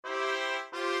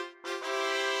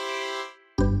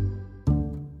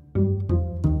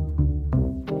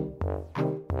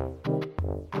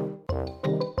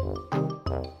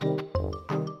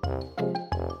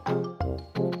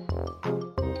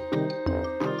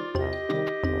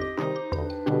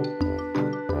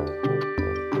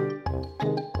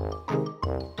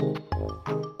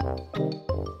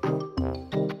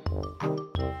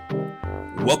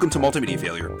Welcome to Multimedia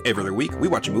Failure. Every other week, we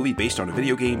watch a movie based on a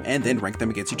video game and then rank them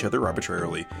against each other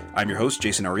arbitrarily. I'm your host,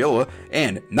 Jason Ariola,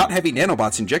 and not having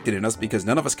nanobots injected in us because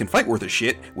none of us can fight worth a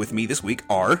shit, with me this week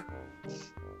are...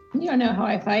 You don't know how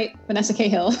I fight. Vanessa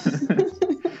Cahill.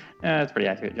 That's pretty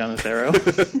accurate, John Lucero.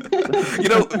 You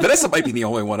know, Vanessa might be the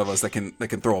only one of us that can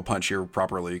throw a punch here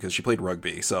properly because she played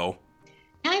rugby, so...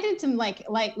 And I did some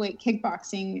lightweight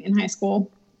kickboxing in high school.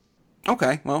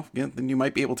 Okay, well, yeah, then you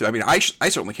might be able to. I mean, I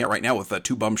certainly can't right now with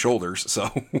two bum shoulders,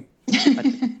 so...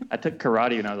 I took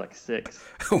karate when I was like 6.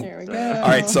 There we go. All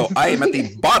right, so I am at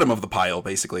the bottom of the pile,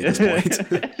 basically, at this point.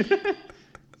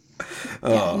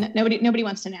 Nobody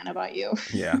wants to nanobot you.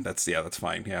 Yeah, that's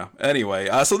fine, yeah. Anyway,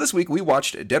 so this week we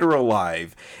watched Dead or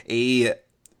Alive, a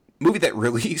movie that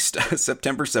released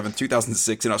September 7th,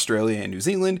 2006 in Australia and New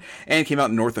Zealand, and came out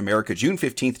in North America June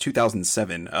 15th,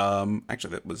 2007.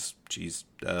 Actually, that was,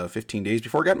 15 days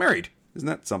before I got married. Isn't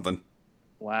that something?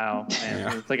 Wow, man.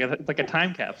 Yeah. It's like a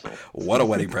time capsule. What a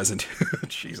wedding present.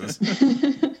 Jesus.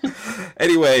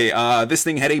 Anyway, this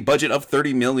thing had a budget of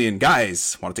 $30 million.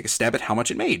 Guys, want to take a stab at how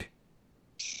much it made?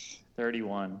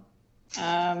 31.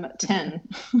 10.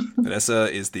 Vanessa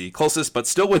is the closest, but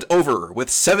still went over with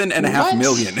 $7.5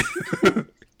 million.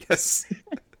 Yes.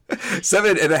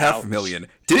 $7.5 million.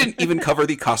 Didn't even cover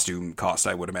the costume cost,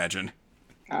 I would imagine.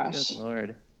 Gosh. Good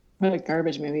Lord. What a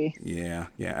garbage movie. Yeah,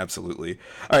 absolutely.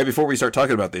 All right, before we start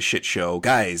talking about this shit show,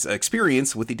 guys,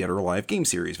 experience with the Dead or Alive game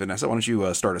series. Vanessa, why don't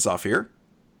you start us off here?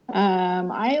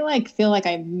 I feel like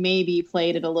I maybe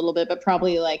played it a little bit, but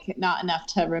probably not enough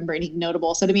to remember anything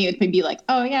notable. So to me, it would be like,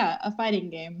 oh yeah, a fighting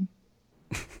game.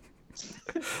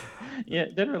 Yeah,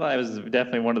 Dead or Alive is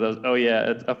definitely one of those, oh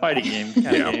yeah, it's a fighting game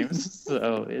kind of games.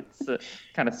 So it's a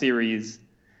kind of series.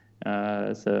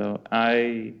 So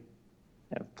I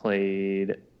have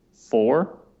played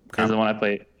 4. Because the one I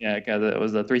played, because it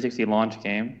was a 360 launch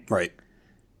game. Right.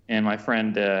 And my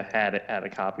friend had a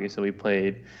copy, so we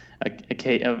played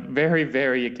a very,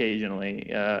 very occasionally.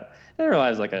 Dead or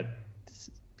Alive is like a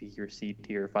B or C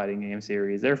tier fighting game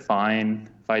series. They're fine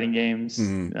fighting games.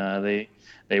 Mm-hmm.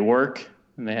 They work,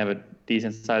 and they have a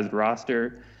decent sized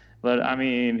roster. But I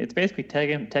mean, it's basically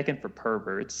Tekken for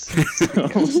perverts. So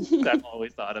I've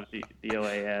always thought of the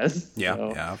DOA as. Yeah,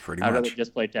 so yeah, pretty much. I'd rather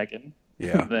just play Tekken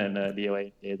than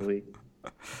DOA day of the week.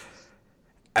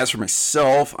 As for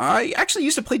myself, I actually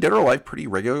used to play Dead or Alive pretty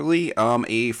regularly.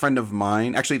 A friend of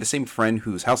mine, actually the same friend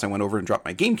whose house I went over and dropped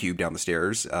my GameCube down the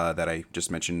stairs that I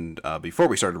just mentioned before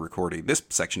we started recording this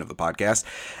section of the podcast,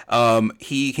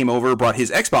 he came over, brought his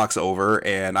Xbox over,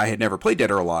 and I had never played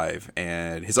Dead or Alive,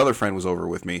 and his other friend was over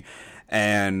with me,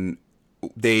 and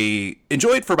they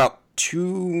enjoyed for about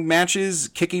 2 matches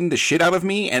kicking the shit out of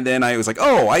me, and then I was like,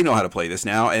 oh, I know how to play this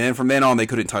now, and then from then on they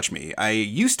couldn't touch me. I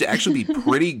used to actually be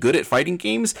pretty good at fighting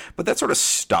games, but that sort of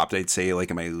stopped, I'd say,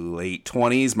 in my late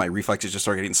 20s. My reflexes just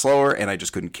started getting slower, and I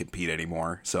just couldn't compete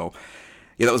anymore. So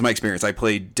yeah, that was my experience. I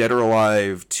played Dead or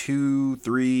Alive 2,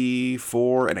 3,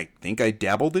 4, and I think I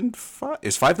dabbled in 5.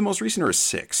 Is 5 the most recent, or is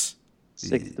 6?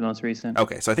 6 the most recent.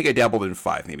 Okay, so I think I dabbled in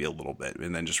 5 maybe a little bit,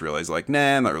 and then just realized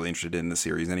nah, I'm not really interested in the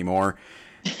series anymore.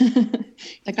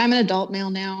 I'm an adult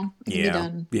male now. I can be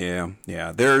done.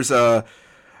 Yeah. There was a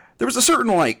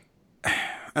certain I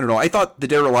don't know. I thought the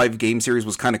Dead or Alive game series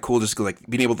was kind of cool, just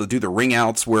being able to do the ring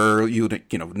outs where you would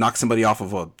knock somebody off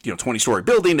of a 20-story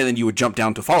building, and then you would jump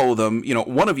down to follow them.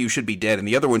 One of you should be dead, and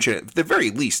the other one should, at the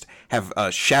very least, have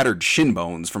shattered shin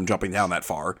bones from jumping down that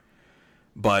far.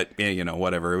 But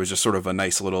whatever. It was just sort of a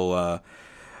nice little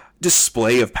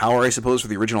display of power, I suppose, for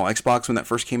the original Xbox when that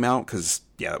first came out, because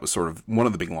that was sort of one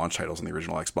of the big launch titles on the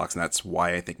original Xbox, and that's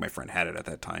why I think my friend had it at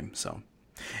that time. So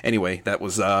anyway, that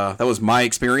was my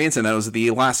experience, and that was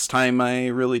the last time I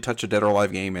really touched a Dead or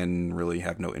Alive game and really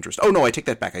have no interest. Oh no, I take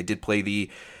that back. I did play the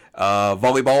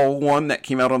volleyball one that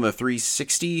came out on the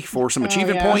 360 for some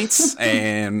achievement points,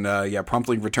 and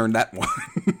promptly returned that one.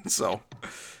 So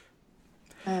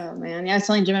oh man, I was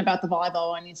telling Jim about the volleyball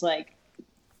one. He's like,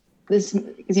 this,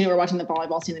 because we're watching the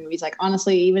volleyball scene in the movie. He's like,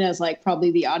 honestly, even as probably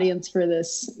the audience for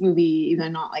this movie,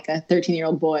 even not a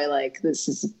 13-year-old boy, this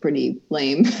is pretty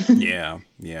lame. Yeah.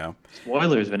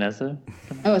 Spoilers, Vanessa.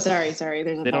 Oh, sorry.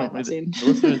 There's a volleyball scene. The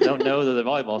listeners don't know the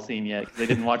volleyball scene yet because they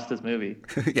didn't watch this movie.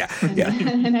 Yeah.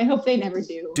 And I hope they never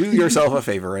do. Do yourself a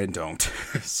favor and don't.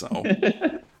 So.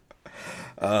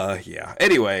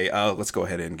 Anyway, let's go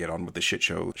ahead and get on with the shit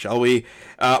show, shall we?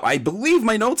 I believe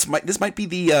my notes this might be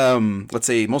the let's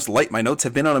say most light my notes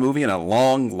have been on a movie in a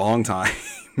long, long time.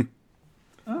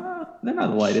 They're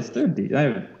not the lightest. They're deep.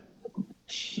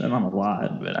 I don't have a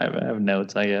lot, but I have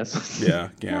notes, I guess. Yeah.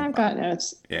 I've got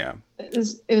notes. Yeah. It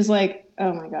was like,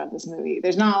 oh my god, this movie.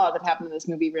 There's not a lot that happened in this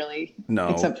movie, really. No.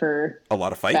 Except for a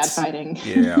lot of fights. bad fighting.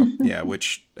 Yeah.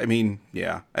 Which, I mean,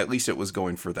 yeah, at least it was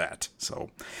going for that. So,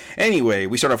 anyway,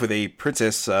 we start off with a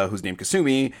princess who's named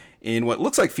Kasumi in what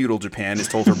looks like feudal Japan is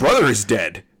told her brother is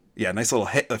dead. Yeah, nice little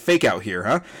fake out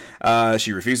here, huh?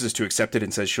 She refuses to accept it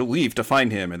and says she'll leave to find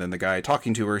him. And then the guy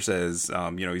talking to her says,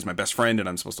 he's my best friend and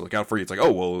I'm supposed to look out for you. It's like,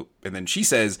 oh, well, and then she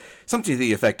says something to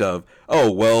the effect of,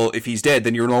 oh, well, if he's dead,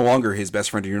 then you're no longer his best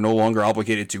friend and you're no longer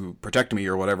obligated to protect me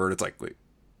or whatever. And it's like, wait,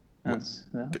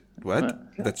 what?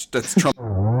 That's Trump.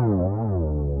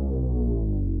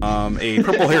 A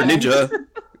purple-haired ninja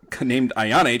named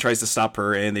Ayane tries to stop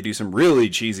her and they do some really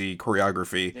cheesy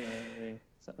choreography.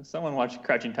 Someone watched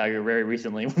Crouching Tiger very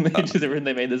recently when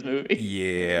they made this movie.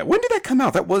 Yeah. When did that come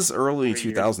out? That was early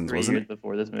 2000s, wasn't it?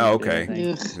 Before this movie. Oh, okay. I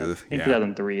think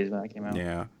 2003 is when that came out.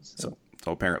 Yeah. So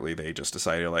apparently they just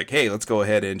decided, like, hey, let's go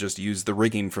ahead and just use the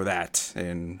rigging for that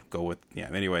and go with,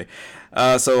 anyway.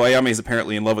 So Ayame is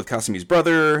apparently in love with Kasumi's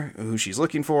brother, who she's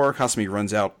looking for. Kasumi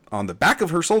runs out on the back of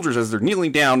her soldiers as they're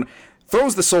kneeling down,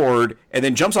 throws the sword, and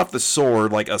then jumps off the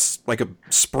sword like a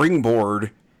springboard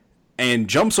and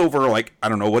jumps over, like, I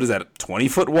don't know, what is that, a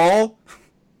 20-foot wall?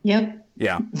 Yep.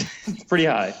 Yeah. It's pretty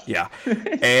high. Yeah.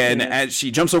 And as she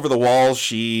jumps over the wall,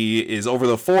 she is over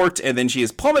the fort, and then she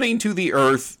is plummeting to the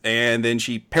earth, and then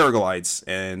she paraglides,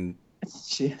 and...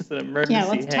 She has an emergency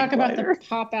let's talk about the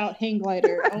pop-out hang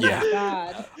glider. Oh, Yeah. my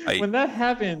God. When that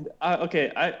happened,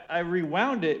 I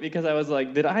rewound it because I was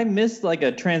like, did I miss, like,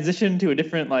 a transition to a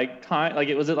different, like, time? Like,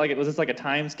 was this like a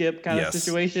time skip kind of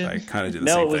situation? I kind of did the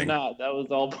no, same it was thing. not. That was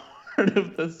all part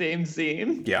of the same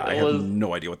scene. Yeah, I have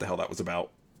no idea what the hell that was about.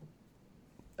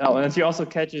 Oh, and then she also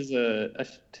catches a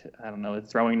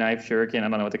throwing knife, shuriken. I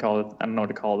don't know what to call it. I don't know what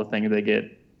to call the thing they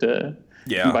get to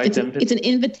invite them to. It's an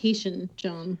invitation,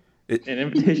 John. An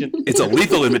invitation. It's a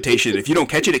lethal invitation. If you don't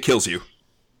catch it, it kills you.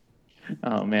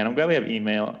 Oh man, I'm glad we have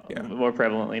email more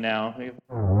prevalently now.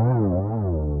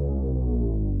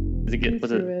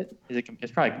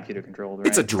 It's probably computer controlled, right?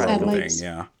 It's a drone thing,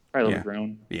 yeah. Probably a little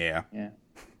drone. Yeah. Yeah.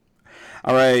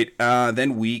 All right,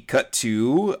 then we cut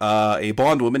to a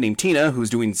blonde woman named Tina who's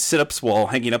doing sit-ups while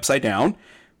hanging upside down,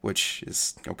 which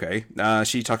is okay.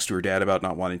 She talks to her dad about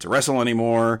not wanting to wrestle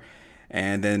anymore,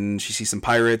 and then she sees some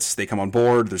pirates. They come on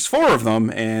board. There's 4 of them,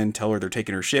 and tell her they're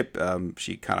taking her ship.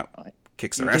 She kind of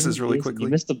kicks their asses really quickly. You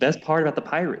missed the best part about the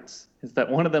pirates. Is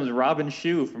that one of them is Robin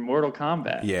Shu from Mortal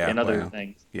Kombat and other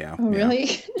things. Yeah. Oh,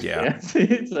 really? Yeah.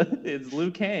 It's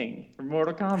Liu Kang from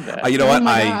Mortal Kombat. You know what?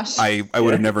 Gosh. I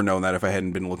would have never known that if I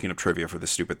hadn't been looking up trivia for this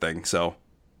stupid thing. So.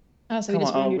 Oh, so we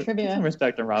just ruined your Put trivia. some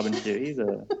respect on Robin Shu.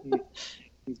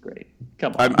 He's great.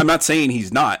 Come on. I'm not saying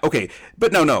he's not. Okay,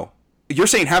 but no. You're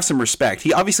saying have some respect.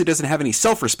 He obviously doesn't have any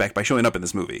self-respect by showing up in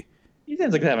this movie. He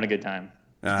seems like he's having a good time.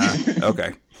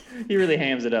 Okay. He really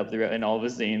hams it up throughout in all of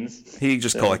his scenes. He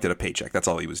just collected a paycheck. That's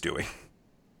all he was doing.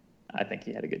 I think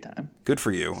he had a good time. Good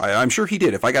for you. I'm sure he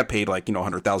did. If I got paid like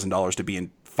 $100,000 to be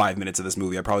in 5 minutes of this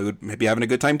movie, I probably would be having a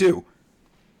good time too.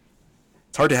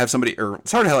 It's hard to have somebody, or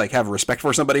it's hard to like have respect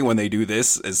for somebody when they do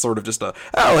this as sort of just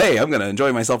hey, I'm gonna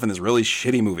enjoy myself in this really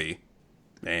shitty movie.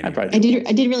 Anyway. I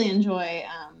did really enjoy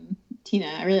Tina.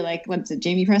 I really like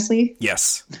Jamie Presley.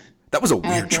 Yes, that was a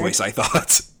weird choice. I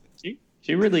thought.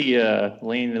 She really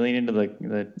leaned into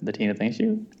the Tina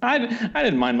thing. I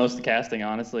didn't mind most of the casting,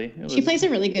 honestly. She plays a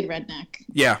really good redneck.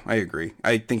 Yeah, I agree.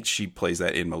 I think she plays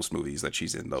that in most movies that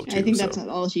she's in, though. Too, I think that's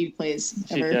all she plays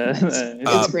ever. She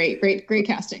it's great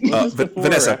casting.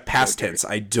 Vanessa, past tense.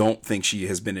 I don't think she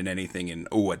has been in anything in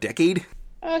a decade.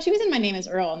 She was in My Name Is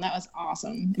Earl, and that was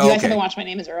awesome. If you guys haven't watched My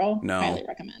Name Is Earl, no. highly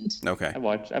recommend. Okay, I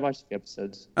watched a few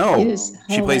episodes. Oh,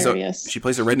 she plays a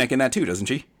redneck in that too, doesn't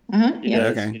she? Yeah.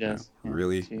 Okay. She does. Yeah.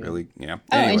 Really, yeah.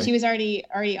 Oh, anyway. and she was already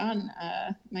on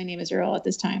My Name Is Earl at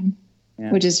this time,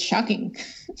 which is shocking.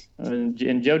 And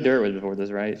Joe Dirt was before this,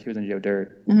 right? She was in Joe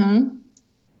Dirt.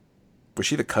 Was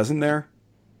she the cousin there?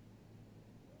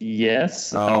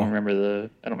 Yes. I don't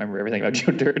remember everything about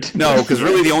Joe Dirt. No, because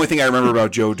really the only thing I remember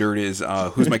about Joe Dirt is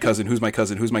who's my cousin,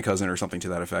 or something to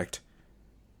that effect.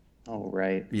 Oh,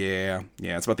 right. Yeah.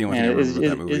 It's about the only thing I remember about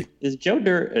that movie. Is Joe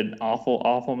Dirt an awful,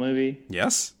 awful movie?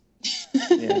 Yes.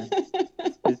 Yeah.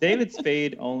 Is David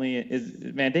Spade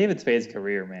David Spade's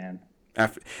career, man.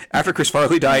 After Chris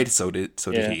Farley died, so did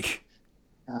he.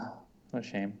 Oh, what a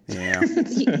shame. Yeah.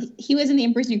 he was in The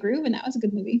Emperor's New Groove, and that was a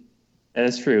good movie. That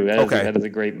is true. That is a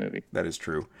great movie. That is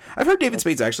true. I've heard David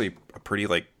Spade's actually a pretty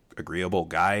agreeable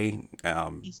guy.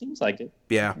 He seems like it.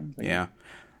 Yeah.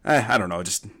 I don't know.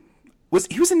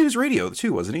 He was in News Radio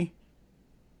too, wasn't he?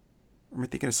 Or am I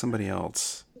thinking of somebody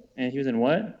else? And he was in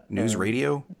what? News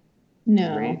Radio?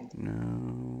 No.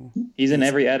 No. He's in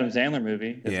every Adam Sandler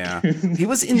movie. Yeah. He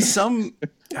was in some...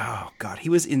 Oh, God. He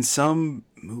was in some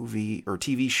movie or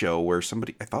TV show where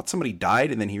I thought somebody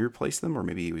died and then he replaced them. Or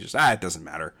maybe he was just... it doesn't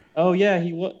matter. Oh, yeah.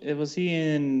 Was he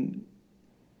in...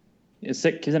 He's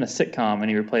in a sitcom and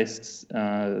he replaced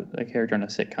a character in a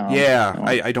sitcom. Yeah.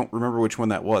 I don't remember which one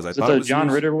that was. I thought it was John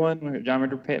Ritter one where John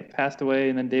Ritter passed away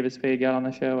and then David Spade got on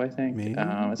the show, I think. Maybe.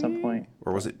 At some point.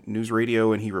 Or was it News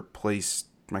Radio and he replaced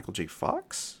Michael J.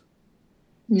 Fox?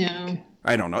 No.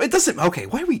 I don't know. It doesn't... Okay,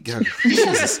 why are we...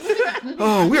 Jesus.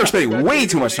 Oh, we are spending way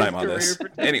too much time on this.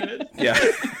 Anyway, yeah.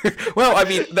 Well, I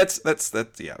mean, that's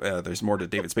yeah. There's more to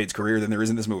David Spade's career than there is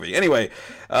in this movie. Anyway,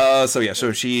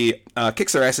 so she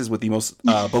kicks their asses with the most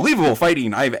believable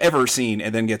fighting I've ever seen,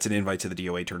 and then gets an invite to the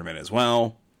DOA tournament as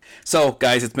well. So,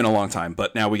 guys, it's been a long time,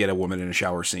 but now we get a woman in a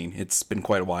shower scene. It's been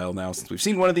quite a while now since we've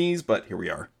seen one of these, but here we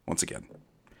are once again.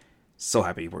 So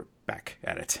happy we're back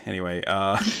at it. Anyway,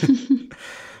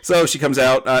 so she comes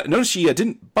out. Notice she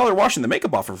didn't bother washing the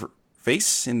makeup off her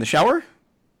face in the shower.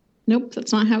 Nope,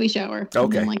 that's not how we shower.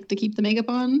 Okay. And like to keep the makeup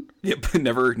on. Yep,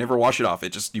 never wash it off.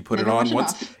 It just you put Never it on wash it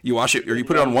once. off. You wash it, or you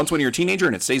put it on once when you're a teenager,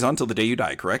 and it stays on till the day you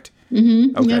die. Correct?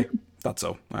 Mm-hmm. Okay, Yep. thought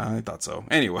so. I thought so.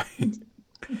 Anyway.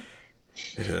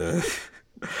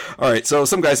 All right, so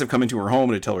some guys have come into her home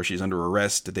to tell her she's under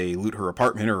arrest. They loot her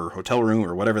apartment or her hotel room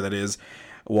or whatever that is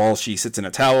while she sits in a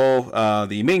towel.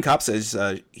 The main cop says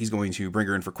he's going to bring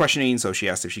her in for questioning, so she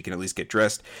asks if she can at least get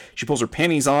dressed. She pulls her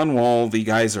panties on while the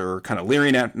guys are kind of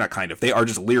leering at... Not kind of, they are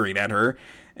just leering at her.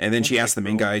 And then she asks the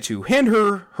main guy to hand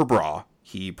her her bra.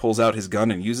 He pulls out his gun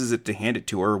and uses it to hand it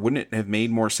to her. Wouldn't it have made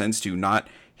more sense to not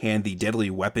hand the deadly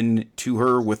weapon to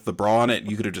her with the bra on it?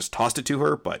 You could have just tossed it to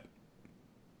her, but...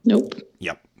 Nope.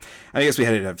 Yep. I guess we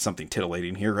had to have something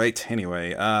titillating here, right?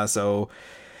 Anyway, so...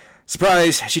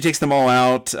 Surprise! She takes them all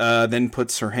out, then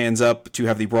puts her hands up to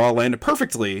have the bra land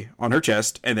perfectly on her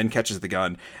chest, and then catches the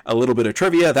gun. A little bit of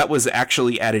trivia, that was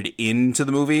actually added into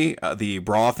the movie, the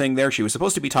bra thing there. She was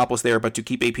supposed to be topless there, but to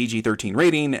keep a PG-13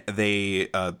 rating, they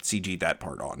CG'd that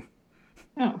part on.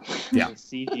 Oh. Yeah.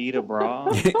 CG'd a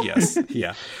bra? Yes.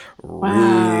 Yeah.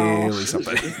 Wow. Really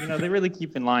something. They really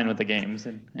keep in line with the games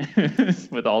and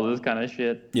with all this kind of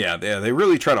shit. Yeah, they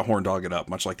really try to horn dog it up,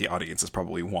 much like the audience is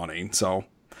probably wanting, so...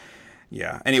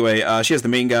 Yeah. Anyway, she has the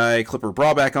main guy clip her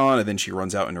bra back on, and then she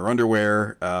runs out in her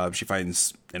underwear. She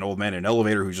finds an old man in an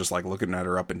elevator who's just like looking at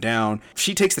her up and down.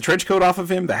 She takes the trench coat off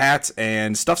of him, the hat,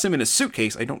 and stuffs him in a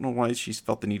suitcase. I don't know why she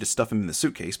felt the need to stuff him in the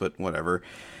suitcase, but whatever.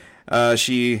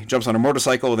 She jumps on a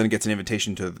motorcycle and then gets an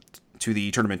invitation to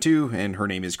the tournament too, and her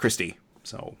name is Christy.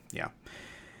 So yeah.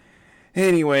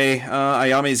 Anyway,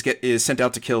 Ayame is sent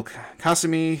out to kill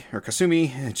Kasumi.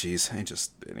 Jeez,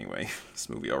 anyway, this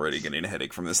movie already getting a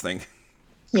headache from this thing.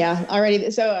 Yeah,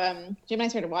 already. So Jim and I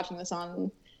started watching this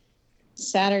on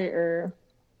Saturday or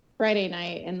Friday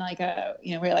night, and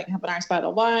we were like having our spot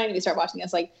of wine, and we started watching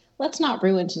this. Like, let's not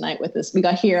ruin tonight with this. We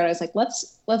got here, and I was like,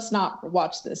 let's not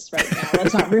watch this right now.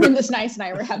 Let's not ruin this nice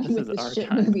night we're having with this shit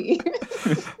movie.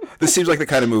 This seems like the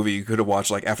kind of movie you could have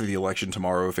watched like after the election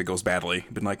tomorrow if it goes badly.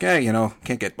 Been like, hey,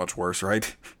 can't get much worse,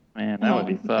 right? Man, that would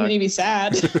be fucked. You'd be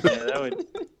sad. Yeah, that would.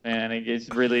 Man, it gets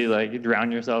really like you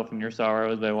drown yourself in your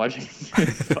sorrows by watching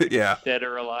yeah. Dead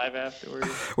or Alive afterwards.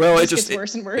 Well, it gets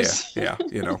worse and worse. Yeah,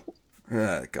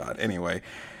 God. Anyway,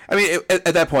 I mean,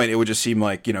 at that point, it would just seem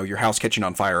like your house catching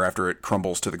on fire after it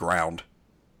crumbles to the ground.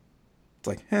 It's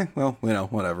like, well,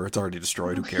 whatever. It's already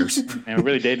destroyed. Who cares? And we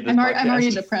really dated this I'm podcast. already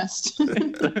depressed.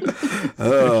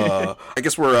 I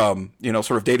guess we're,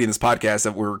 sort of dating this podcast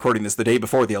that we're recording this the day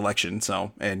before the election.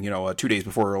 So, and 2 days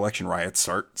before election riots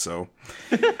start. So,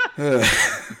 pretty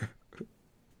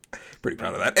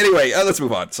proud of that. Anyway, let's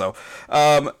move on. So,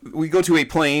 we go to a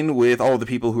plane with all of the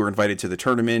people who are invited to the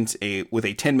tournament, with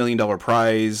a $10 million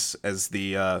prize as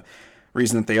the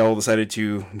reason that they all decided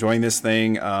to join this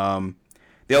thing.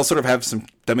 They all sort of have some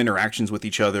dumb interactions with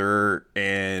each other,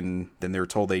 and then they're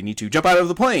told they need to jump out of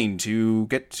the plane to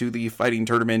get to the fighting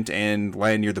tournament and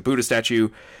land near the Buddha statue.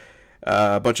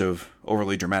 A bunch of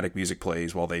overly dramatic music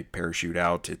plays while they parachute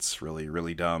out. It's really,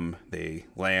 really dumb. They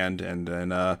land, and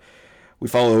then we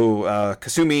follow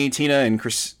Kasumi, Tina, and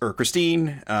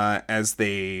Christine as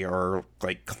they are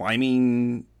like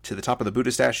climbing to the top of the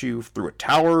Buddha statue through a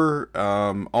tower.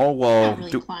 All while Not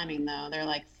really climbing though; they're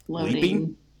like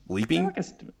floating. Leaping?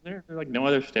 There's like no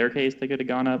other staircase they could have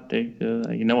gone up.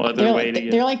 No other way to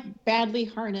get. They're like badly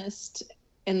harnessed,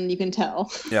 and you can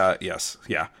tell. Yeah. Yes.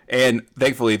 Yeah. And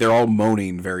thankfully, they're all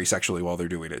moaning very sexually while they're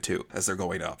doing it too, as they're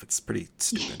going up. It's pretty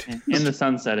stupid. In the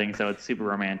sun setting, so it's super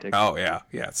romantic. Oh yeah,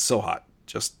 yeah. It's so hot.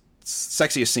 Just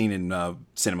sexiest scene in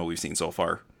cinema we've seen so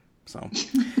far. So,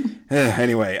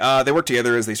 anyway, they work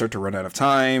together as they start to run out of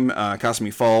time.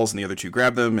 Kasumi falls, and the other two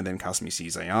grab them, and then Kasumi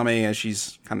sees Ayame as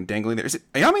she's kind of dangling there. Is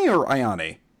it Ayame or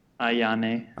Ayane?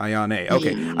 Ayane. Ayane.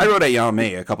 Okay, I wrote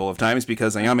Ayame a couple of times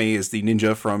because Ayame is the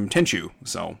ninja from Tenchu.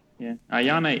 So yeah,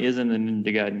 Ayane is in the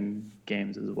Ninja Gaiden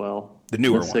games as well. The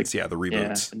newer ones, yeah, the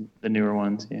reboots. Yeah, the newer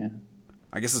ones, yeah.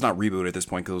 I guess it's not reboot at this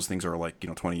point because those things are like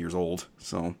 20 years old.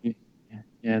 So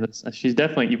yeah, she's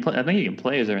definitely I think you can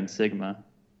play as her in Sigma.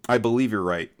 I believe you're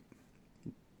right.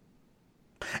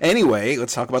 Anyway,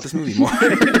 let's talk about this movie more.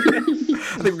 I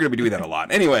think we're going to be doing that a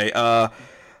lot. Anyway,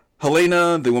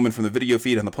 Helena, the woman from the video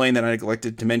feed on the plane that I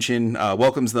neglected to mention,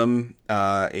 welcomes them.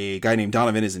 A guy named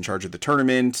Donovan is in charge of the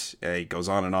tournament. He goes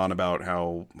on and on about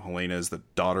how Helena is the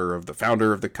daughter of the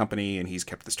founder of the company, and he's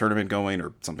kept this tournament going,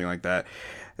 or something like that.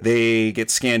 They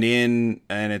get scanned in,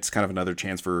 and it's kind of another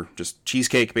chance for just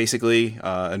cheesecake, basically.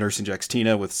 A nurse injects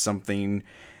Tina with something.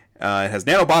 It has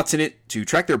nanobots in it to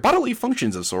track their bodily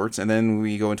functions of sorts, and then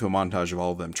we go into a montage of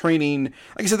all of them training.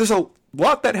 Like I said, there's a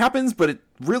lot that happens, but it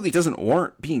really doesn't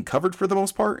warrant being covered for the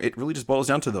most part. It really just boils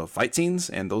down to the fight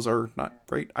scenes, and those are not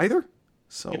great either.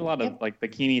 So get a lot of like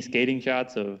bikini skating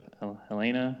shots of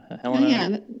Helena. Oh,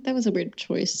 yeah, that was a weird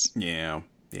choice. Yeah.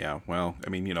 Well, I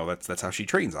mean, that's how she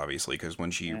trains, obviously, because when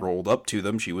she rolled up to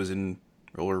them, she was in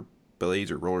roller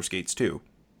blades or roller skates too.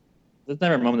 There's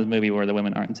never a moment in this movie where the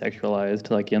women aren't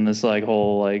sexualized. Like in this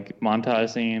whole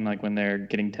montage scene, like when they're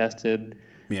getting tested.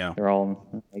 Yeah, they're all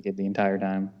naked the entire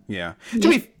time. Yeah. To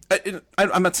me,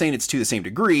 I'm not saying it's to the same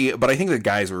degree, but I think the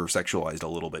guys were sexualized a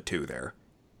little bit too there.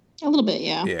 A little bit,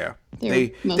 yeah. Yeah,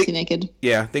 they mostly naked.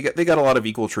 Yeah, they got a lot of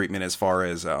equal treatment as far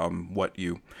as what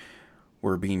you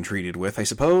were being treated with, I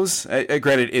suppose.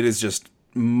 Granted, it is just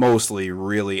mostly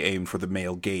really aimed for the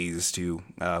male gaze to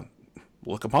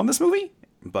look upon this movie.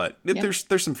 But there's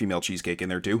some female cheesecake in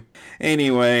there too.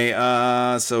 Anyway,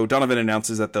 so Donovan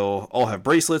announces that they'll all have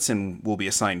bracelets and will be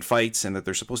assigned fights, and that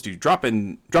they're supposed to drop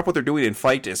what they're doing and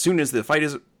fight as soon as the fight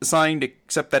is assigned.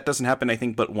 Except that doesn't happen, I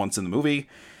think, but once in the movie.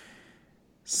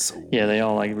 So yeah, they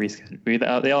all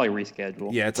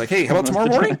reschedule. Yeah, it's like, hey, how about tomorrow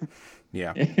morning?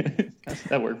 Yeah,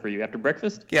 that worked for you after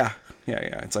breakfast. Yeah.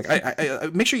 It's like I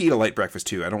make sure you eat a light breakfast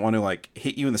too. I don't want to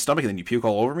hit you in the stomach and then you puke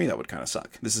all over me. That would kind of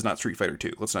suck. This is not Street Fighter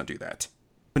 2. Let's not do that.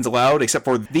 Weapons allowed except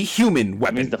for the human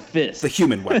weapon. That means the fist. The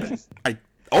human weapon. I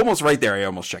almost right there. I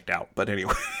almost checked out. But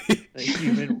anyway, the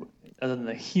human. Other than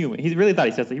the human, he really thought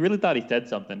he said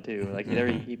something too. Like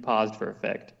he paused for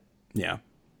effect. Yeah.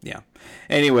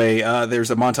 Anyway,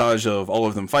 there's a montage of all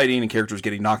of them fighting and characters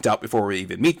getting knocked out before we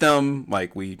even meet them.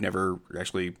 Like we never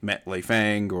actually met Lei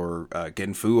Fang or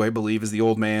Genfu, I believe, is the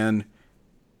old man.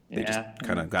 They just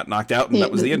kind of got knocked out, and that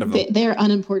was the end of them. They're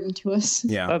unimportant to us.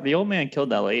 Yeah. The old man killed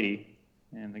that lady.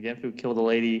 And the Genfu killed the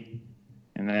lady,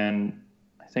 and then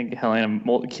I think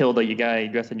Helena killed a guy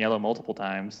dressed in yellow multiple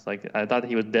times. Like I thought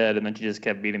he was dead, and then she just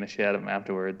kept beating the shit out of him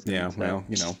afterwards. Yeah, well,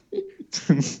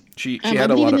 she I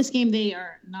had a believe lot in of this game they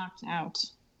are knocked out.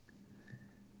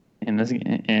 In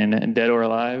Dead or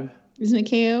Alive. Isn't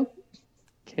it KO?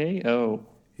 KO.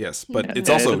 Yes, but it's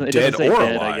also dead or dead,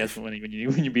 alive. I guess when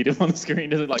you beat him on the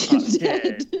screen, it's like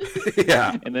dead.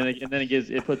 Yeah, and then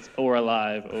it puts or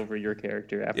alive over your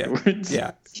character afterwards.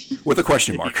 Yeah, with a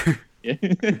question mark. Yeah.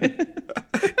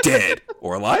 Dead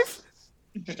or alive?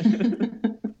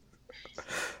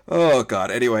 Oh god.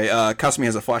 Anyway, Kasumi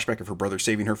has a flashback of her brother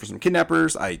saving her from some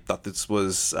kidnappers. I thought this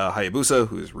was Hayabusa,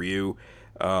 who is Ryu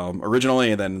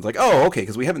originally, and then it's like, oh, okay,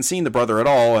 because we haven't seen the brother at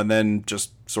all, and then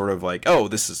just sort of like, oh,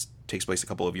 takes place a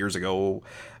couple of years ago.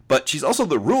 But she's also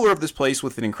the ruler of this place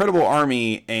with an incredible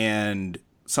army, and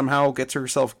somehow gets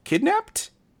herself kidnapped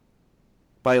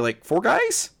by 4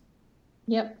 guys.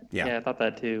 Yep. Yeah, I thought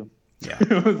that too. Yeah,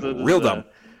 real dumb.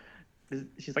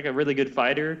 She's like a really good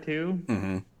fighter too.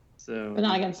 Mm-hmm. So, but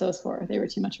not against those 4. They were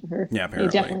too much for her. Yeah, apparently.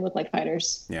 They definitely look like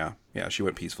fighters. Yeah, she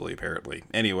went peacefully, apparently.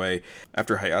 Anyway,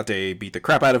 after Hayate beat the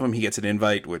crap out of him, he gets an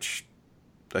invite, which,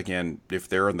 again, if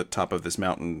they're on the top of this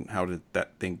mountain, how did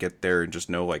that thing get there and just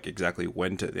know, exactly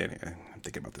when to... Anyway, I'm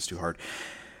thinking about this too hard.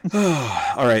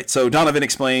 All right, so Donovan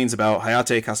explains about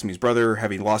Hayate, Kasumi's brother,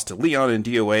 having lost to Leon in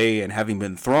DOA and having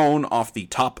been thrown off the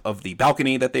top of the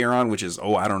balcony that they are on, which is,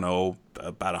 I don't know,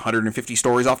 about 150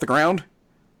 stories off the ground.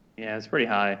 Yeah, it's pretty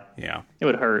high. Yeah. It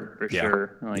would hurt for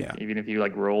sure. Even if you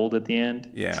rolled at the end.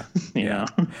 Yeah. you know.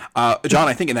 John,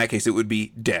 I think in that case it would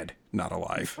be dead, not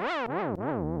alive.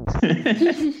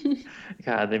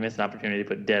 God, they missed an opportunity to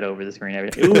put dead over the screen.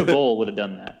 Uwe Boll would have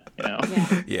done that.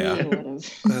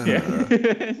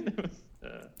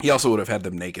 He also would have had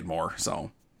them naked more,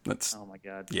 so that's... Oh my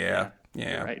God. Yeah.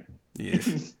 You're right. Yeah,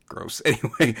 gross.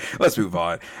 Anyway, let's move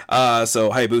on. So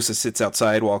Hayabusa sits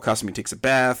outside while Kasumi takes a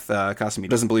bath. Kasumi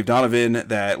doesn't believe Donovan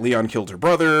that Leon killed her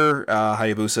brother.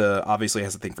 Hayabusa obviously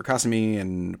has a thing for Kasumi,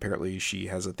 and apparently she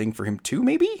has a thing for him too,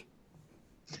 maybe?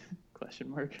 Question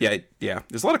mark? Yeah.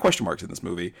 There's a lot of question marks in this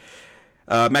movie.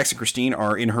 Max and Christine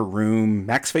are in her room.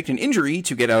 Max faked an injury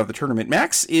to get out of the tournament.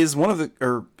 Max is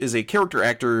is a character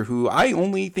actor who I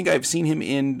only think I've seen him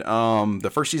in the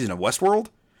first season of Westworld.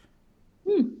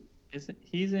 Is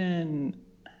he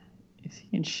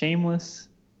in Shameless?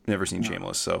 Never seen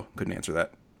Shameless, so couldn't answer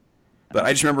that. But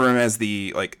I just remember him as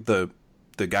the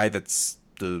guy that's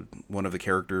the one of the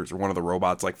characters or one of the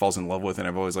robots like falls in love with, and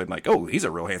I've always like, oh, he's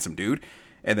a real handsome dude.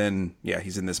 And then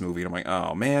he's in this movie, and I'm like,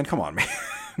 oh man, come on, man.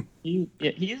 He's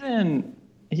in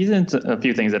a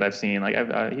few things that I've seen. Like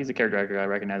he's a character actor I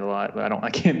recognize a lot, but I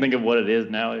can't think of what it is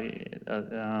now.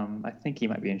 I think he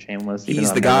might be in Shameless.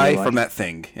 He's the guy from that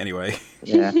thing, anyway.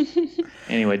 Yeah.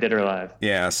 Anyway, Dead or Alive.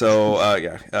 Yeah. So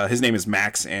his name is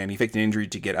Max, and he faked an injury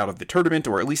to get out of the tournament,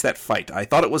 or at least that fight. I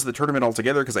thought it was the tournament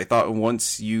altogether because I thought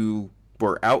once you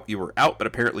were out, you were out. But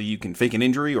apparently, you can fake an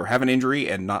injury or have an injury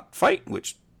and not fight.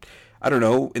 Which I don't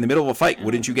know. In the middle of a fight,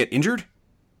 wouldn't you get injured?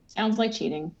 Sounds like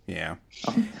cheating. Yeah.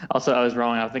 Also, I was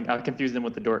wrong. I confused him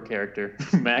with the dork character,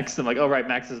 Max. I'm like, oh right,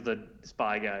 Max is the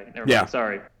spy guy. Never mind.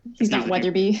 Sorry. He's not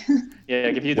Weatherby. Yeah,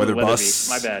 I confused him with Weatherby.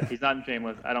 My bad. He's not in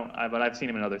Shameless. But I've seen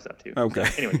him in other stuff too. Okay.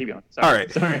 So, anyway, keep going. Sorry. All right.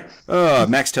 Sorry.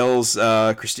 Max tells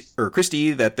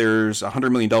Christy that there's $100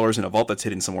 million in a vault that's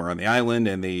hidden somewhere on the island,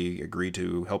 and they agree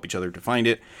to help each other to find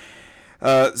it.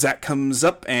 Zach comes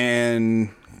up and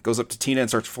goes up to Tina and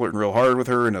starts flirting real hard with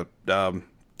her in a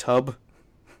tub.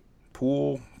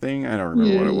 Pool thing. I don't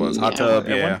remember what it was. Hot tub.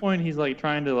 At one point, he's like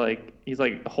trying to he's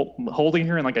holding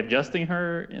her and like adjusting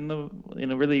her in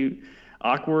a really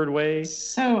awkward way.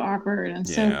 So awkward and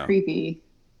so creepy.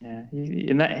 Yeah,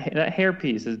 and that hair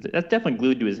piece that's definitely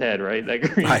glued to his head, right? That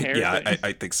green hair. Yeah,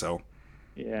 I think so.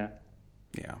 Yeah.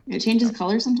 Yeah. It changes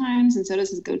color sometimes, and so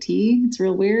does his goatee. It's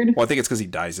real weird. Well, I think it's because he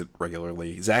dyes it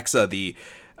regularly. Zach's the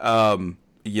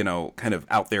kind of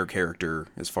out there character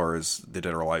as far as the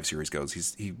Dead or Alive series goes.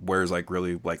 He wears like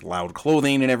really like loud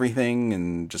clothing and everything,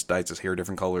 and just dyes his hair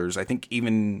different colors. I think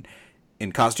even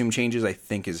in costume changes, I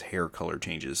think his hair color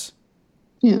changes.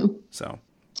 Yeah. So.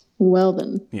 Well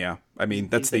then. Yeah, I mean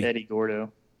that's the Eddie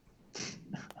Gordo.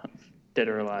 Dead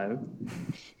or Alive.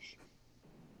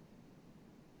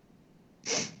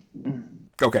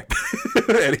 Okay.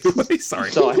 Anyway,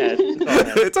 sorry. That's all I had.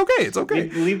 It's okay. It's okay.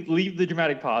 Leave the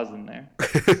dramatic pause in there.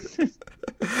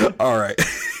 All right.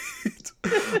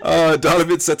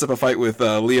 Donovan sets up a fight with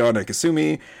Leon and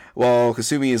Kasumi. While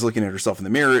Kasumi is looking at herself in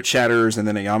the mirror, it shatters, and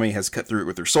then Ayami has cut through it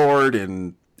with her sword,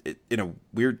 and in a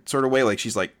weird sort of way, like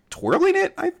she's like twirling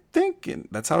it, I think, and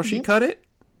that's how she cut it,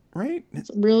 right? It's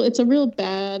a real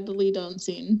bad lead-on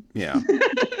scene. Yeah.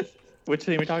 Which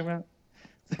thing are we talking about?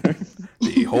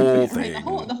 The whole thing. The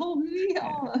whole movie,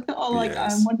 all like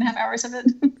 1.5 hours of it.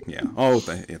 Yeah. Oh,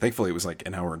 thankfully it was like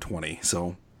an hour and 20.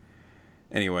 So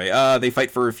anyway, they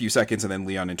fight for a few seconds, and then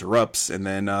Leon interrupts, and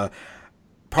then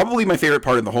probably my favorite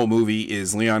part of the whole movie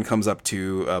is Leon comes up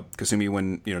to Kasumi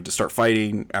when to start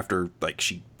fighting after like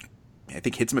she, I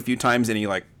think, hits him a few times, and he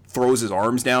like throws his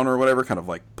arms down or whatever, kind of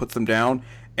like puts them down,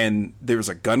 and there's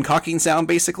a gun cocking sound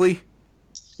basically.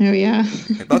 Oh yeah.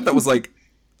 I thought that was like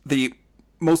the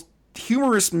most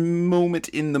humorous moment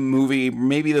in the movie.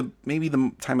 Maybe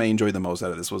the time I enjoyed the most out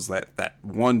of this was that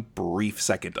one brief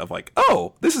second of like,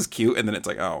 oh, this is cute, and then it's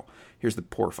like, oh, here's the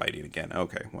poor fighting again.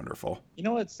 Okay, wonderful. You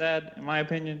know what's sad, in my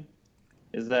opinion,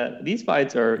 is that these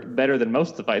fights are better than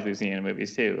most of the fights we've seen in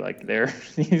movies too. Like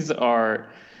these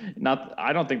are not.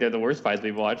 I don't think they're the worst fights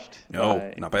we've watched.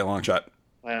 No, not by a long shot.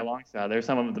 By a long shot, they're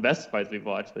some of the best fights we've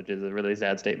watched, which is a really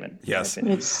sad statement. Yes,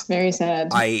 it's very sad.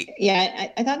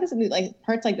 I thought this would be like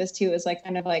parts like this too is like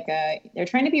kind of like they're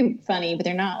trying to be funny, but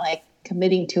they're not like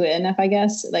committing to it enough, I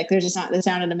guess. Like there's just not the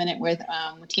sound in a minute with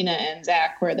Tina and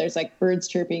Zach where there's like birds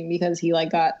chirping because he like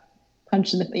got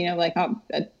punched in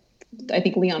the I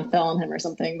think Leon fell on him or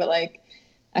something, but like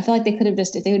I feel like they could have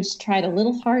if they would just tried a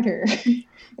little harder,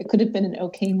 it could have been an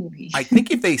okay movie. I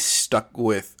think if they stuck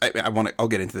with, I'll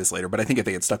get into this later, but I think if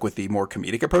they had stuck with the more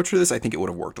comedic approach to this, I think it would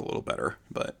have worked a little better.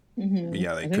 But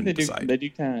yeah, they couldn't decide. They do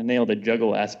kind of nail the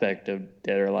juggle aspect of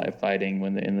Dead or Alive fighting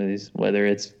when in these, whether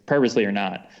it's purposely or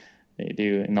not. They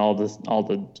do, and all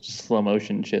the slow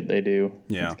motion shit they do.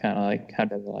 Yeah, it's kind of like how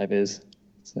Dead or Alive is.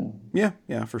 So yeah,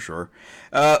 for sure.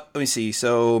 Let me see.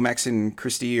 So Max and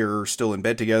Christy are still in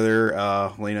bed together.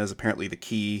 Lena is apparently the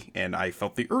key, and I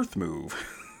felt the earth move.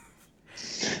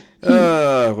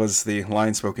 Was the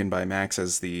line spoken by Max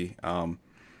as the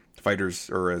fighters,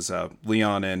 or as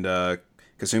Leon and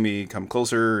Kasumi come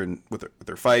closer and with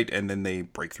their fight, and then they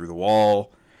break through the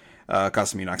wall.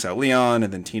 Kasumi knocks out Leon,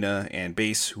 and then Tina and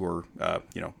Base, who are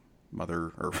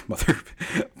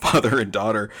father and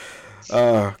daughter,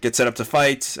 get set up to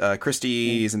fight.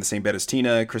 Christy is in the same bed as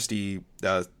Tina. Christy,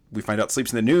 we find out,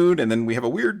 sleeps in the nude, and then we have a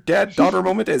weird dad-daughter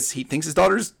moment as he thinks his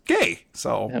daughter's gay.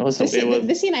 So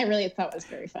this scene I really thought was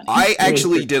very funny. I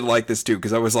actually did like this too,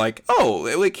 because I was like, oh,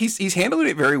 like he's handling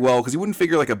it very well, because you wouldn't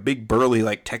figure like a big burly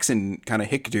like Texan kind of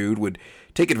hick dude would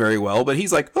take it very well, but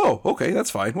he's like, oh, okay, that's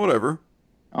fine, whatever.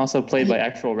 Also played by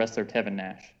actual wrestler Kevin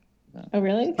Nash. Oh,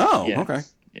 really? Oh, yeah. Okay.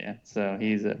 Yeah, so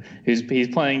he's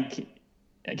playing.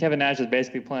 Kevin Nash is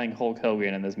basically playing Hulk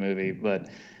Hogan in this movie, but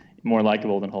more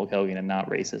likable than Hulk Hogan and not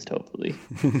racist, hopefully.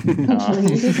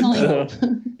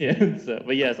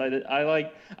 But yes, I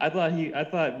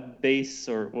thought Bass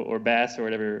or Bass or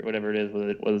whatever it is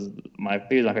was my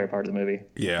favorite part of the movie.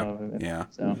 Yeah, yeah.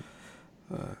 So.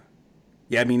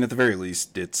 Yeah, I mean, at the very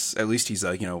least, he's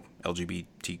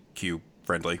LGBTQ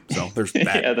friendly. So there's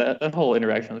that. Yeah, that whole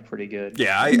interaction was pretty good.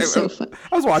 Yeah, I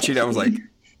was watching it. I was like,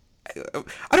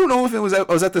 I don't know if I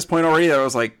was at this point already that I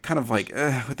was like kind of like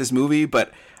with this movie,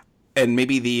 and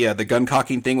maybe the gun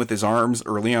cocking thing with his arms,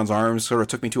 or Leon's arms, sort of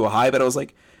took me to a high. But I was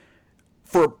like,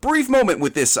 for a brief moment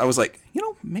with this, I was like,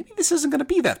 maybe this isn't going to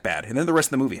be that bad. And then the rest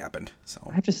of the movie happened. So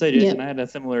I have to say, Jason, I had a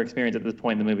similar experience at this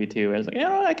point in the movie too. I was like,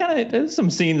 there's some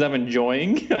scenes I'm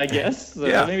enjoying, I guess. So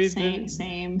yeah. Maybe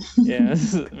same. Yeah.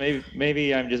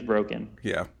 Maybe I'm just broken.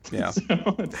 Yeah. Yeah.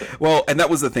 Well, and that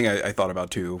was the thing I thought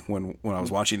about too when I was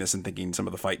watching this and thinking some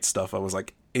of the fight stuff. I was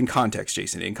like, in context,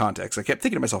 Jason, in context. I kept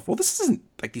thinking to myself, well, this isn't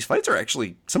like, these fights are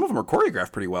actually, some of them are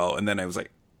choreographed pretty well. And then I was like,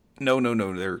 no,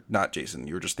 they're not, Jason.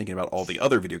 You were just thinking about all the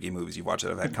other video game movies you've watched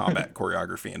that have had combat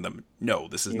choreography in them. No,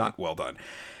 this is not well done.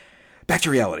 Back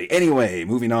to reality. Anyway,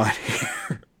 moving on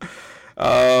here.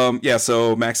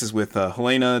 So Max is with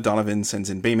Helena. Donovan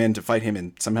sends in Bayman to fight him,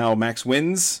 and somehow Max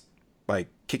wins by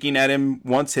kicking at him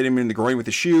once, hit him in the groin with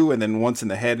a shoe, and then once in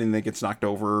the head, and then gets knocked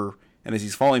over. And as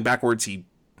he's falling backwards, he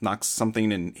knocks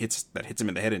something and hits him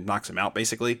in the head and knocks him out,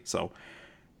 basically. So,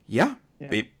 yeah.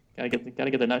 Gotta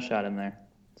get the nut shot in there.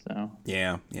 So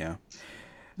yeah.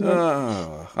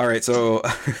 All right. So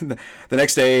the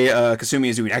next day, Kasumi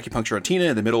is doing acupuncture on Tina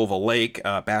in the middle of a lake.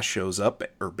 Bass shows up,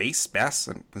 or Bass?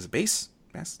 Was it Bass?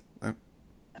 I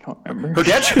don't remember. Her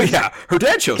dad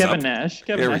shows up. Kevin Nash.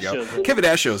 There we go. Kevin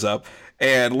Nash shows up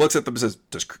and looks at them and says,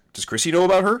 "Does Chrissy know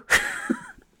about her?"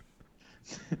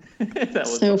 That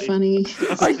was so funny.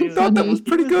 I thought that was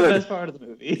pretty good. The best part of the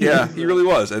movie. Yeah, he really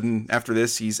was. And after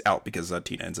this, he's out because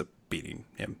Tina ends up beating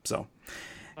him. So.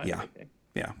 Yeah. Okay.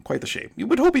 Yeah, quite the shame. You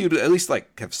would hope you'd at least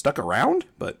have stuck around,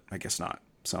 but I guess not.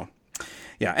 So,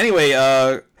 yeah. Anyway,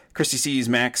 Christy sees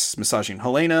Max massaging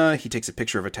Helena. He takes a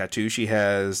picture of a tattoo she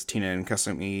has. Tina and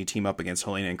Kasumi team up against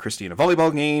Helena and Christy in a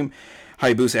volleyball game.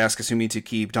 Hayabusa asks Kasumi to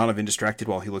keep Donovan distracted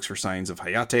while he looks for signs of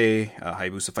Hayate.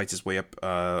 Hayabusa fights his way up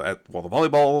while the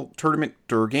volleyball tournament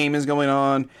or game is going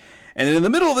on. And then in the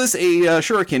middle of this, a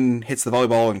shuriken hits the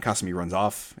volleyball and Kasumi runs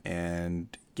off. And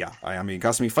yeah, Ayami and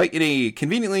Kasumi fight in a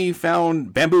conveniently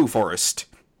found bamboo forest.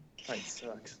 Fight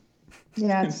sucks.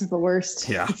 Yeah, it's the worst.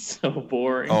 Yeah. It's so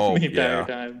boring the entire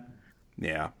time.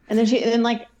 Yeah. And then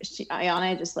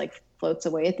Ayana just floats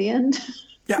away at the end.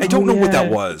 Yeah, I don't know what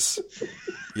that was.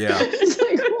 Yeah. It's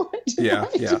what?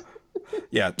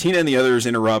 Yeah. Tina and the others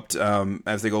interrupt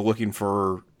as they go looking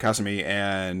for Kasumi,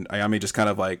 and Ayami just kind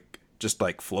of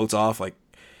floats off. I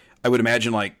would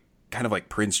imagine kind of like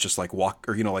Prince just walk,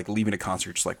 or leaving a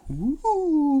concert just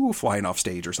woo, flying off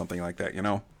stage or something like that,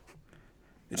 It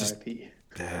just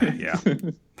yeah.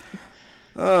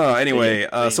 Anyway,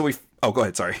 so we go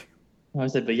ahead, sorry. I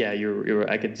said, but yeah, you're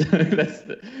I could that's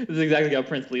exactly how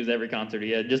Prince leaves every concert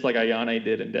he had, just like Ayane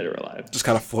did in Dead or Alive. Just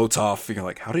kind of floats off. You're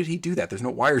like, how did he do that? There's no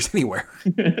wires anywhere.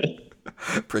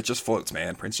 Prince just floats,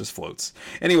 man. Prince just floats.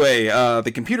 Anyway,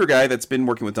 the computer guy that's been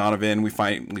working with Donovan, we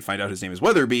find out his name is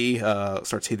Weatherby,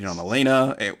 starts hitting on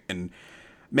Elena, and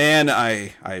man,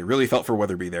 I really felt for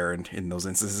Weatherby there in those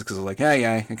instances, because I was like,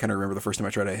 yeah, I kind of remember the first time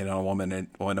I tried to hit on a woman and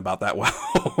it went about that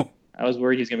well. I was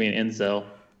worried he was going to be an incel,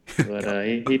 but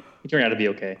he turned out to be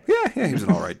okay. Yeah, he was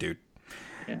an all right dude.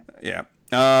 Yeah.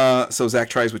 So Zach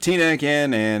tries with Tina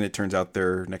again, and it turns out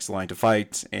they're next in line to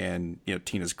fight, and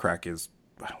Tina's crack is,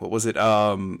 what was it?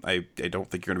 I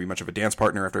don't think you're going to be much of a dance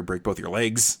partner after I break both your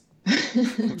legs.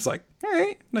 It's like,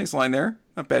 hey, nice line there.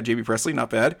 Not bad, JB Presley,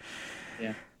 not bad.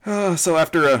 Yeah. So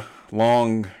after a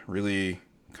long, really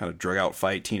kind of drug out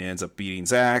fight. Tina ends up beating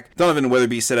Zach. Donovan and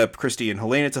Weatherby set up Christy and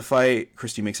Helena to fight.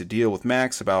 Christy makes a deal with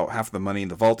Max about half of the money in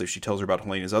the vault if she tells her about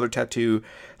Helena's other tattoo.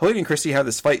 Helena and Christy have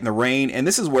this fight in the rain, and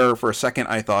this is where for a second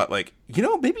I thought, like,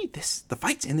 maybe the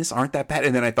fights in this aren't that bad.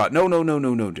 And then I thought, no,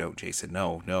 Jason,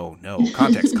 no.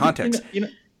 Context.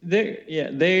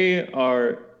 They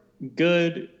are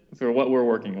good for what we're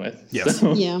working with. Yes.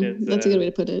 So yeah, that's a good way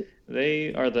to put it.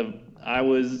 They are I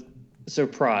was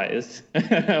surprised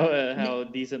how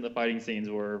decent the fighting scenes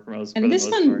were for most. And this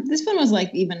one was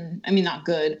like not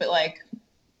good, but like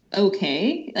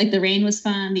okay. Like the rain was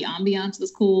fun, the ambiance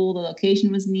was cool, the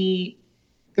location was neat.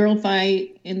 Girl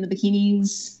fight in the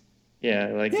bikinis. Yeah,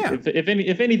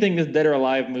 if anything, this Dead or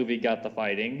Alive movie got the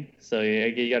fighting, so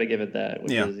you got to give it that,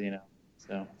 which is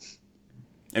so.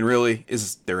 And really,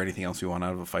 is there anything else we want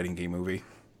out of a fighting game movie?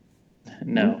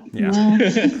 No. Yeah.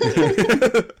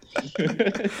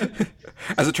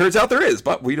 As it turns out, there is,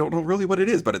 but we don't know really what it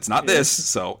is. But it's not this.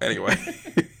 So anyway.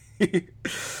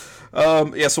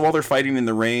 So while they're fighting in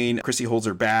the rain, Chrissy holds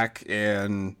her back,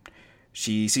 and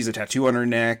she sees a tattoo on her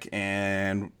neck,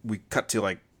 and we cut to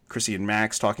like Chrissy and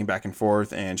Max talking back and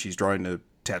forth, and she's drawing the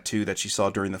tattoo that she saw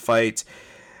during the fight.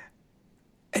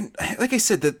 And like I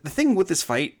said, the thing with this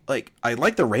fight, like, I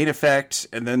like the rain effect,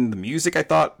 and then the music I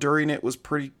thought during it was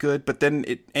pretty good, but then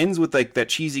it ends with, like, that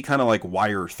cheesy kind of, like,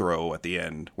 wire throw at the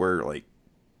end, where, like,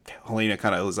 Helena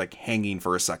kind of was, like, hanging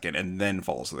for a second and then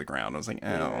falls to the ground. I was like,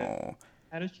 oh.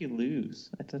 How did she lose?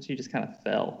 I thought she just kind of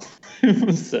fell. It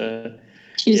was,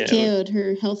 she was KO'd.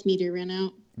 Her health meter ran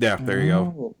out. Yeah, there you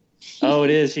go. Oh, it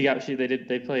is. She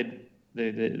played...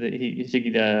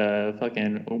 She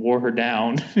fucking wore her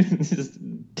down, just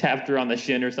tapped her on the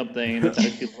shin or something, and that's how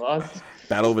she lost.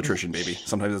 Battle of attrition, baby.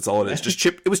 Sometimes that's all it is. Just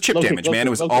chip. It was chip low damage, kick, man. It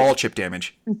was all chip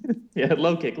damage. Yeah,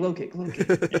 low kick. All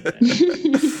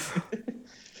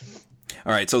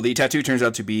right, so the tattoo turns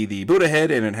out to be the Buddha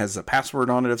head, and it has a password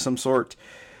on it of some sort.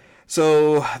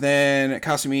 So then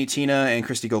Kasumi, Tina, and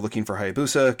Christy go looking for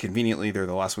Hayabusa. Conveniently, they're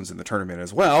the last ones in the tournament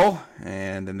as well,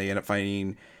 and then they end up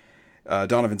finding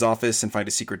Donovan's office and find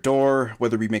a secret door.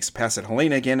 Weatherby makes a pass at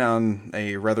Helena again on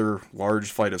a rather large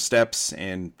flight of steps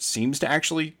and seems to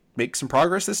actually make some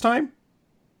progress this time.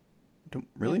 Don't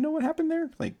really know what happened there.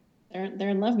 Like they're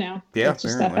in love now. Yeah, it's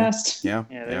just that fast. Yeah.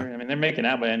 They're making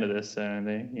out by the end of this.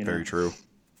 Very true.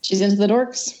 She's into the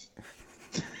dorks.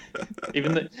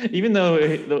 even though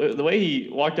the way he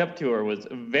walked up to her was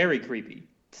very creepy.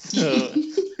 So,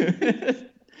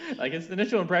 like his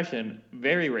initial impression,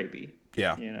 very rapey.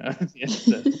 Yeah.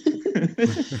 So.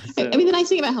 I mean, the nice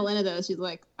thing about Helena though is she's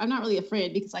like, I'm not really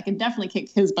afraid because I can definitely kick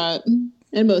his butt,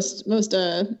 and most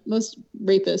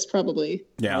rapists probably.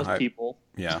 Yeah, most people.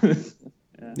 Yeah.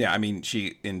 Yeah. I mean,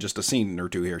 she in just a scene or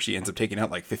two here, she ends up taking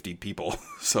out like 50 people.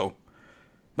 So,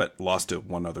 but lost to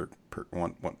one other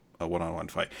one-on-one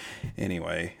fight.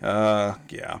 Anyway,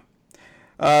 yeah.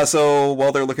 So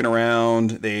while they're looking around,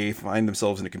 they find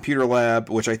themselves in a computer lab,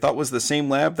 which I thought was the same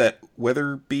lab that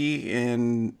Weatherby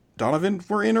and Donovan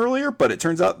were in earlier, but it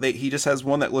turns out that he just has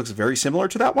one that looks very similar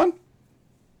to that one.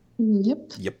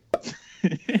 Yep.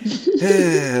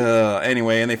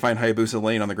 Anyway, and they find Hayabusa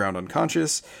laying on the ground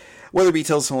unconscious. Weatherby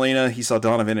tells Helena he saw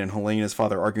Donovan and Helena's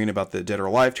father arguing about the Dead or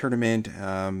Alive tournament,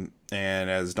 and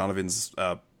as Donovan's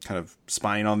kind of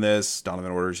spying on this,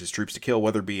 Donovan orders his troops to kill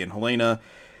Weatherby and Helena.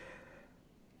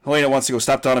 Helena wants to go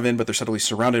stop Donovan, but they're suddenly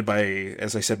surrounded by,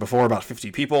 as I said before, about 50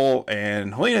 people,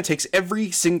 and Helena takes every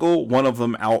single one of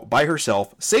them out by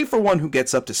herself, save for one who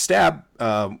gets up to stab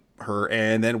her,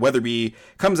 and then Weatherby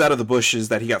comes out of the bushes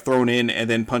that he got thrown in, and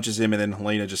then punches him, and then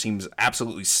Helena just seems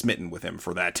absolutely smitten with him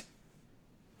for that.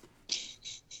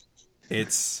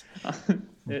 It's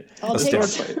I'll a take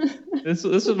sword it. This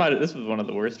was one of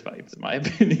the worst fights in my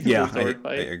opinion. Yeah,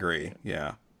 I agree.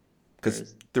 Yeah,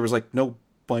 because there was like no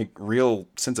like real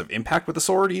sense of impact with the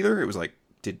sword either. It was like,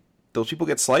 did those people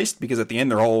get sliced? Because at the end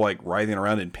they're all like writhing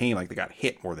around in pain, like they got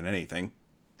hit more than anything.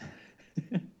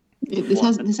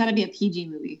 This had to be a PG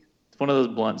movie. It's one of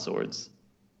those blunt swords.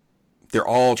 They're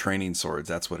all training swords.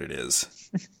 That's what it is.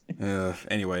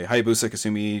 Anyway, Hayabusa,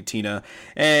 Kasumi, Tina,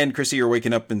 and Chrissy are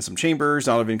waking up in some chambers.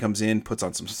 Donovan comes in, puts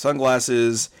on some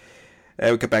sunglasses.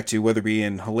 We cut back to Weatherby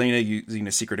and Helena using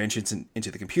a secret entrance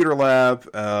into the computer lab.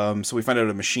 So we find out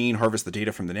a machine harvests the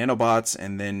data from the nanobots,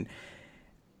 and then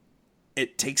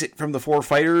it takes it from the four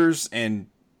fighters and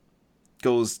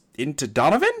goes into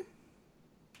Donovan?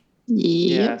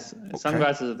 Yes. Okay.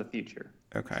 Sunglasses of the future.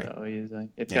 Okay. So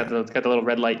it's got the little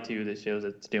red light too that shows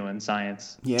it's doing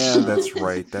science. Yeah, that's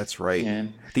right. That's right.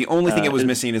 And, the only thing it was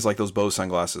missing is like those Bose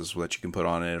sunglasses that you can put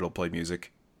on and it'll play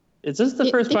music. Is this the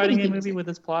first fighting game movie with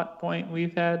this plot point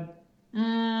we've had?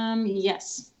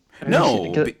 Yes.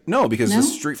 No, because No? the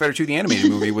Street Fighter 2, the animated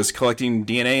movie, was collecting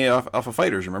DNA off of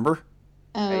fighters, remember?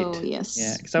 Oh, Right. yes.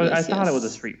 Yeah, because I thought it was a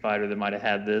yes. Street Fighter that might have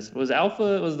had this. Was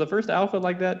the first Alpha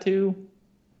like that too?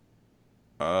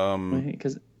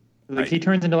 Because he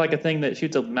turns into like a thing that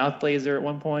shoots a mouth laser at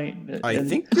one point. I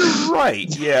think you're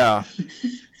right. Yeah.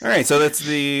 All right. So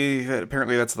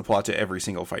apparently that's the plot to every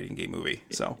single fighting game movie.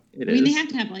 So it I mean, they is. have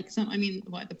to have like some. I mean,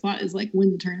 what the plot is like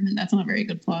win the tournament. That's not a very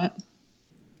good plot.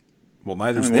 well,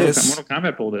 neither's Mortal, this. Mortal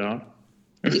Kombat pulled it off.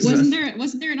 Wasn't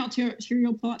there an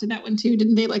ulterior plot to that one too?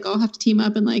 Didn't they like all have to team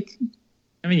up and like?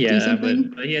 I mean, Do yeah,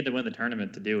 something? but he had to win the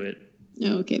tournament to do it.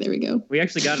 Oh, okay, there we go. We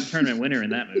actually got a tournament winner in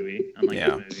that movie, unlike Yeah.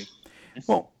 the movie.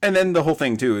 Well, and then the whole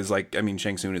thing too is like, I mean,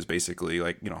 Shang Tsung is basically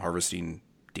like, harvesting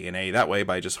DNA that way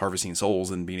by just harvesting souls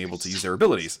and being able to use their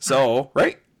abilities. So,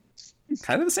 right?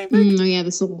 Kind of the same thing. Oh yeah,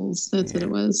 the souls. That's what it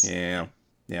was. Yeah.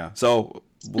 Yeah. So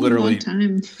Been a literally, long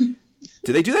time.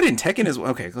 did they do that in Tekken as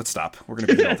well? Okay, let's stop. We're going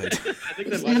to be melted. I think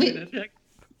that Yeah, might they- have been a check.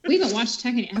 We haven't watched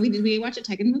Tekken. Did we watch a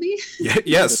Tekken movie?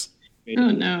 Yes.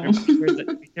 Oh no. He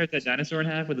tears that dinosaur in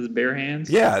half with his bare hands.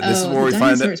 Yeah. This is where we the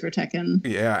find that. dinosaurs were Tekken.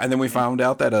 Yeah, and then we found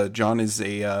out that John is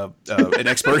an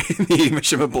expert in the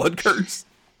Mishima blood curse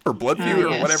or blood feud or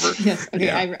Yes. whatever. Yes. Okay,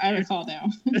 Yeah. I recall now.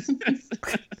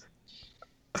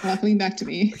 Welcoming back to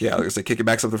me. Yeah, like I said, kicking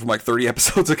back something from like 30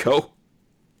 episodes ago.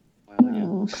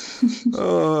 Oh.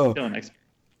 Oh, Still an expert.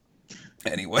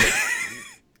 anyway.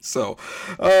 So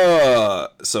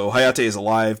Hayate is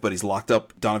alive, but he's locked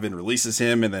up. Donovan releases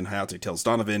him, and then Hayate tells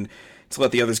Donovan to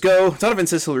let the others go. Donovan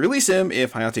says he'll release him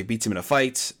if Hayate beats him in a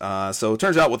fight. So it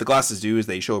turns out what the glasses do is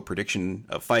they show a prediction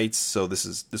of fights. So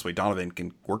this way Donovan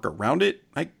can work around it,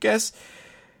 I guess.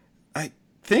 I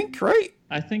think, right?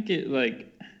 I think it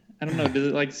I don't know. Does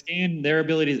it like scan their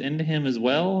abilities into him as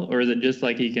well, or is it just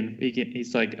like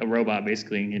he's like a robot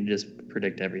basically and can just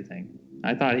predict everything?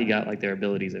 I thought he got like their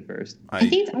abilities at first. I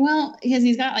think because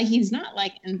he's not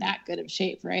like in that good of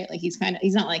shape, right? Like he's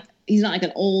not like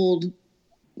an old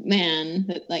man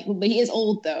that like, but he is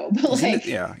old though. But like,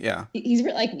 yeah. he's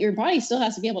like your body still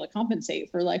has to be able to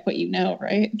compensate for like what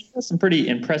right? There's some pretty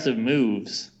impressive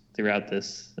moves throughout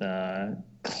this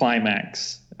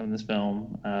climax of this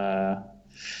film.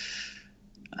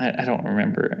 I don't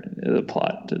remember the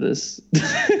plot to this.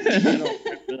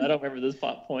 I don't remember this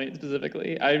plot point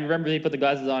specifically. I remember he put the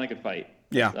glasses on and could fight.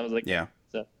 Yeah. I was like, yeah.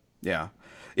 So. Yeah.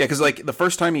 Yeah, because like the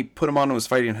first time he put him on and was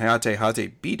fighting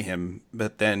Hayate beat him,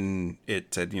 but then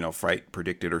it said, fight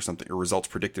predicted or something, or results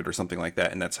predicted or something like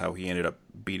that, and that's how he ended up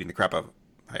beating the crap out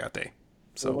of Hayate.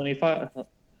 So well, when he fought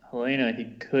Helena, he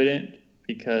couldn't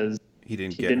because he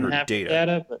didn't he get didn't her have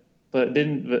data.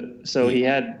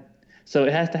 So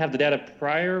it has to have the data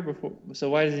prior before. So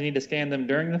why does he need to scan them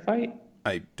during the fight?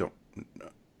 I don't know.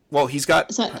 Well, he's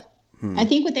got. So I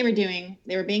think what they were doing,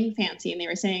 they were being fancy and they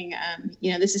were saying,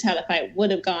 this is how the fight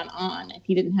would have gone on if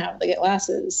he didn't have the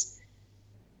glasses.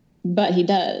 But he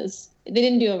does. They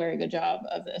didn't do a very good job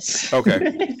of this.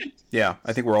 Okay. Yeah,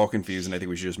 I think we're all confused, and I think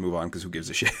we should just move on because who gives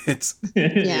a shit?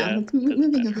 Yeah.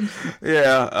 Moving on.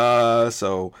 Yeah.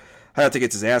 So Hayate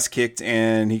gets his ass kicked,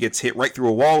 and he gets hit right through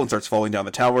a wall and starts falling down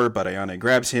the tower, but Ayane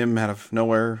grabs him out of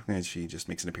nowhere, and she just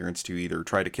makes an appearance to either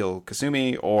try to kill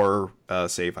Kasumi or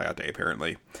save Hayate,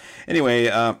 apparently. Anyway,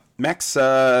 Max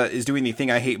is doing the thing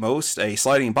I hate most, a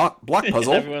sliding block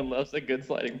puzzle. Everyone loves a good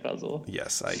sliding puzzle.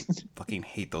 Yes, I fucking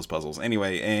hate those puzzles.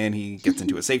 Anyway, and he gets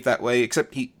into a safe that way,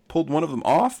 except he pulled one of them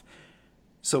off,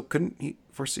 so couldn't he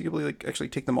foreseeably actually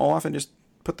take them all off and just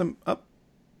put them up?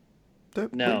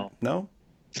 No. No?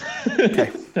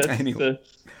 Okay. Anyway.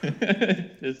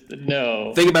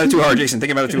 No. Think about it too hard, Jason.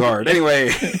 Think about it too hard. Anyway,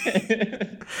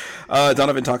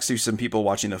 Donovan talks to some people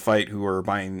watching the fight who are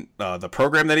buying the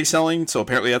program that he's selling. So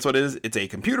apparently that's what it is. It's a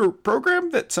computer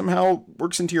program that somehow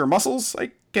works into your muscles,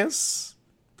 I guess.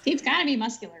 It's got to be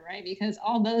muscular, right? Because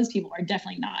all those people are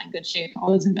definitely not in good shape. All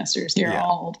those investors, they're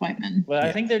all old white men. Well,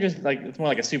 I think they're just it's more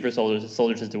like a super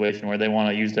soldier situation where they want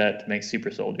to use that to make super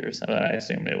soldiers. I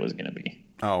assumed it was going to be.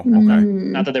 Oh, okay.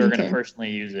 Not that they were going to personally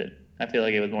use it. I feel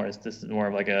like it was this is more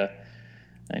of like an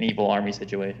evil army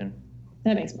situation.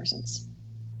 That makes more sense.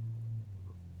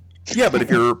 Yeah, but if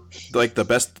you're like the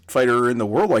best fighter in the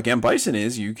world, like M. Bison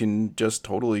is, you can just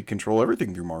totally control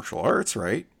everything through martial arts,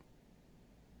 right?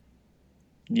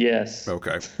 Yes.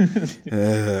 Okay.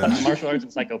 Martial arts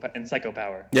and psycho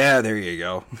power. Yeah, there you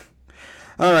go.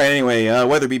 All right. Anyway,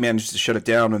 Weatherby manages to shut it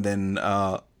down and then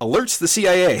alerts the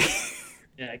CIA.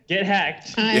 Yeah, get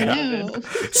hacked. I know.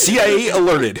 CIA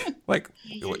alerted. Like,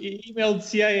 He emailed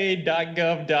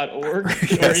cia.gov.org.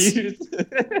 Yes.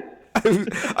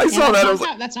 I saw that. I was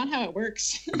like, that's not how it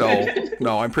works.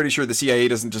 no, I'm pretty sure the CIA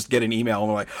doesn't just get an email and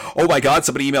they're like, oh my God,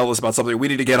 somebody emailed us about something. We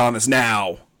need to get on this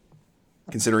now.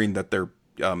 Considering that they're,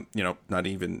 not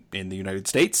even in the United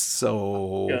States.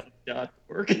 So.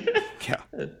 Work. Yeah.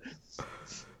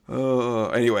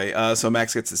 Anyway, so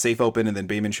Max gets the safe open, and then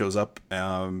Bayman shows up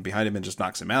behind him and just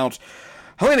knocks him out.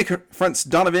 Helena confronts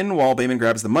Donovan while Bayman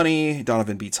grabs the money.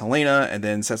 Donovan beats Helena and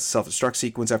then sets the self-destruct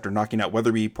sequence after knocking out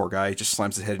Weatherby. Poor guy just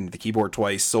slams his head into the keyboard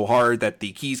twice so hard that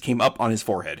the keys came up on his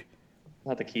forehead. I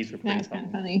thought the keys were pretty That's kind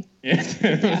of funny. Yeah.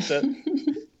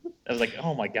 I was like,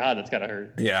 oh my God, that's gotta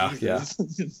hurt. Yeah,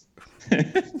 Jesus.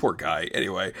 Yeah. Poor guy.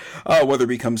 Anyway,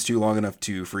 Weatherby comes to long enough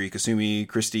to free Kasumi,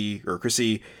 Chrissy,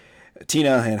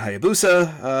 Tina, and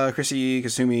Hayabusa. Chrissy,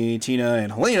 Kasumi, Tina,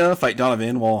 and Helena fight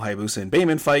Donovan while Hayabusa and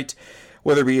Bayman fight.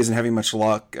 Weatherby isn't having much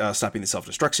luck stopping the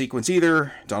self-destruct sequence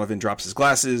either. Donovan drops his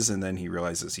glasses, and then he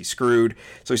realizes he's screwed.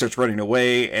 So he starts running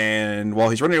away, and while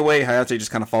he's running away, Hayate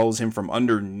just kind of follows him from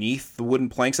underneath the wooden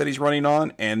planks that he's running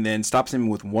on, and then stops him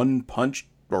with one punch,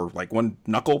 or like one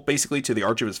knuckle, basically, to the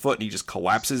arch of his foot, and he just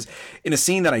collapses in a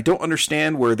scene that I don't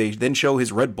understand, where they then show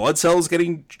his red blood cells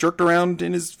getting jerked around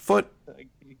in his foot.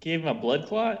 You gave him a blood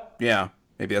clot? Yeah.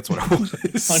 Maybe that's what it was.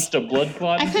 Punched a blood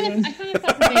clot? I kind of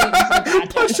thought maybe it was a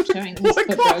bad job of showing his foot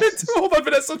drugs. Hold on,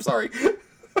 Vanessa, I'm sorry.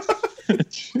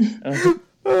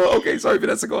 Okay, sorry,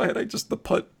 Vanessa, go ahead. I just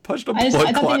punched a blood clot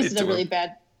I thought they just into did a really him.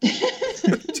 bad... I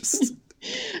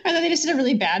thought they just did a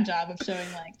really bad job of showing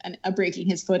like a breaking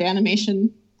his foot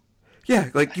animation.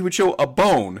 Yeah, like you would show a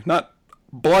bone, not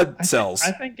blood cells.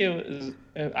 I think it was.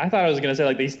 I thought I was gonna say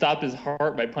like they stopped his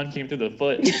heart by punching him through the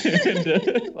foot,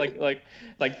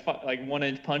 like 1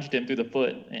 inch punched him through the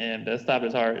foot and stopped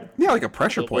his heart. Yeah, like a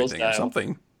pressure point thing or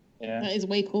something. Yeah, That is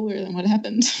way cooler than what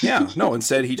happened. Yeah, no.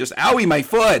 Instead, he just owie my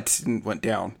foot and went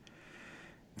down.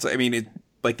 So I mean, it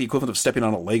like the equivalent of stepping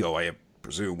on a Lego, I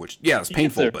presume. Which it's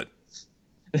painful, but.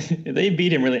 They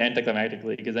beat him really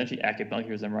anticlimactically because then she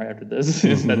acupunctures him right after this.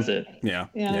 That's it. Yeah.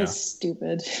 That's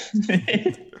stupid.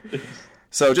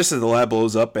 So just as the lab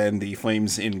blows up and the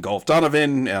flames engulf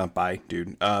Donovan, bye,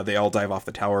 dude. They all dive off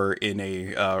the tower in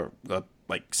a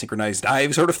like synchronized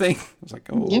dive sort of thing. I was like,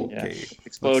 oh, Yep. okay. Yeah.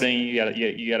 Exploding, you gotta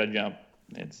jump.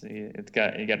 You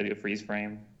gotta do a freeze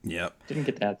frame. Yep. Didn't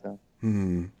get that though.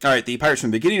 All right, the pirates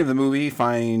from the beginning of the movie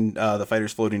find the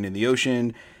fighters floating in the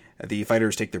ocean. The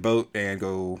fighters take their boat and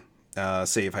go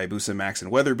save Hayabusa, Max,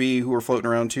 and Weatherby, who are floating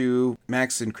around too.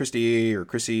 Max and Chrissy, was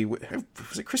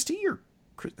it Christy or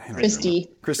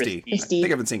Christy? Christy. I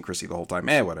think I've been saying Chrissy the whole time.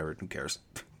 Whatever. Who cares?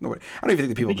 Nobody. I don't even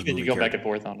think the people in the movie go care. back and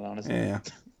forth on it, honestly.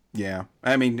 Yeah.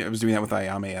 I mean, I was doing that with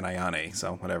Ayame and Ayane,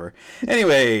 so whatever.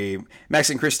 Anyway, Max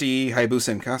and Christy, Hayabusa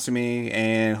and Kasumi,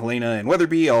 and Helena and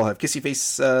Weatherby all have kissy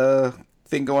face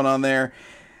thing going on there.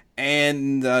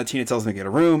 And Tina tells them to get a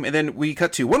room. And then we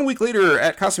cut to 1 week later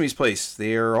at Kasumi's place.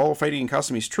 They are all fighting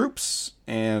Kasumi's troops.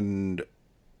 And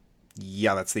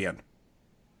yeah, that's the end.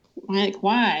 Like,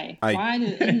 why? Why did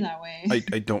it end that way? I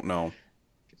don't know.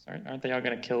 Aren't they all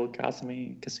going to kill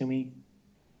Kasumi?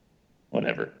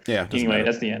 Whatever. Yeah. Anyway, matter.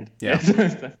 that's the end. Yeah.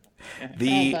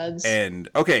 The end.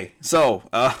 Okay, so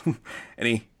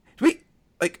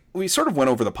we sort of went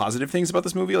over the positive things about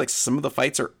this movie. Like some of the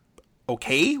fights are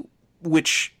okay,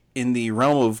 which in the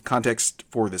realm of context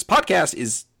for this podcast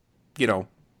is,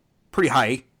 pretty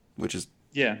high, which is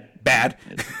bad,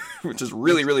 which is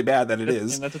really, really bad that it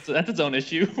is. And that's its own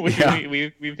issue.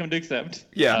 We've come to accept.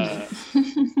 Yeah.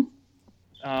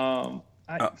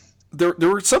 There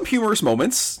were some humorous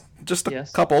moments, just a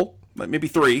couple, like maybe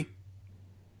 3.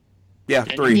 Yeah,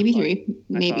 3. Maybe 3.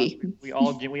 Maybe. We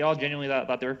all genuinely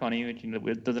thought they were funny, which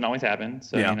it doesn't always happen.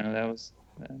 So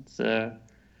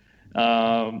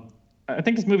I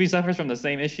think this movie suffers from the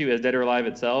same issue as Dead or Alive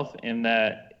itself, in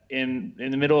that in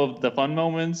the middle of the fun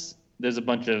moments, there's a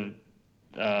bunch of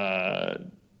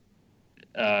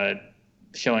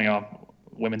showing off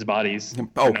women's bodies.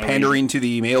 Oh, pandering to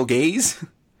the male gaze?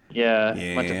 Yeah,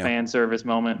 a bunch of fan service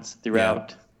moments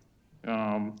throughout.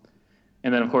 Yeah.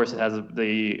 And then, of course, it has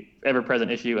the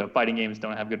ever-present issue of fighting games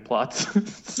don't have good plots.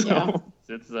 It's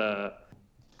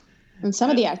And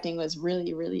some of the acting was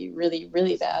really, really, really,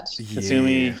 really bad.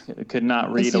 Kasumi could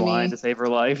not read a line to save her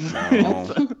life.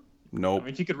 Nope. I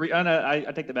mean, she could read.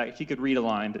 I take that back. She could read a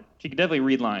line. She could definitely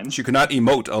read lines. She could not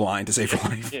emote a line to save her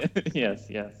life. Yes.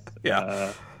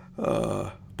 Yeah.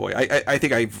 Boy, I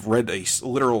think I've read a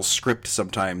literal script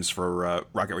sometimes for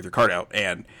Rocket With Your Card Out,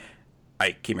 and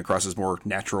I came across as more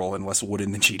natural and less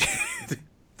wooden than she did.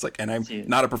 It's like, and I'm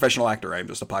not a professional actor. I'm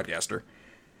just a podcaster.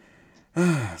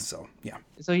 So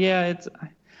yeah, it's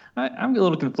I'm a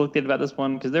little conflicted about this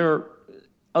one because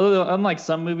although unlike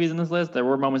some movies in this list, there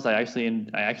were moments I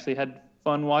actually had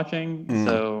fun watching.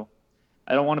 So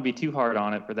I don't want to be too hard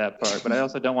on it for that part, but I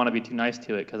also don't want to be too nice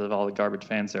to it because of all the garbage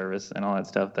fan service and all that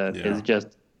stuff that is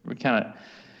just kind of.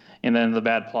 And then the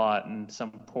bad plot and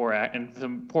some poor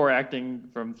acting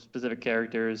from specific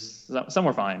characters. Some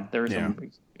were fine. There were some,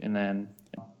 and then.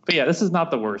 But yeah, this is not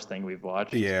the worst thing we've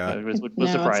watched. Yeah, it was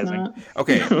surprising.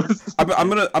 Okay, I'm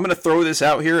gonna throw this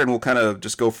out here, and we'll kind of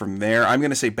just go from there. I'm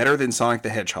gonna say better than Sonic the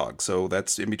Hedgehog, so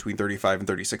that's in between 35 and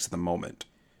 36 at the moment.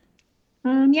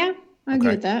 Yeah, I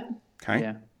agree with that. Okay.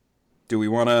 Yeah. Do we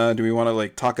wanna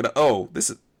like talk it? Oh,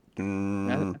 this is.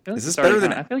 Is this better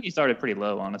than? I feel like you started pretty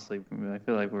low, honestly. I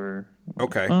feel like we're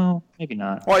okay. Oh, maybe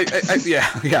not. Well,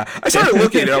 yeah. I started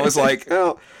looking, and I was like,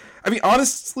 oh. I mean,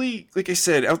 honestly, like I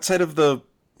said, outside of the,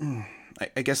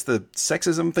 I guess the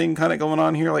sexism thing kind of going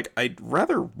on here, like I'd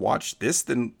rather watch this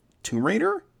than Tomb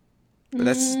Raider. But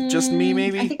that's just me,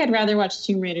 maybe. I think I'd rather watch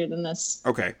Tomb Raider than this.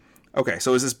 Okay.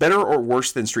 So is this better or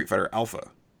worse than Street Fighter Alpha?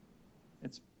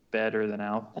 It's better than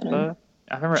Alpha.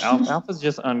 I remember Alpha's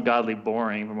just ungodly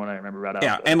boring from what I remember about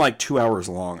Alpha. Yeah, and like 2 hours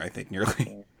long, I think,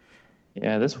 nearly.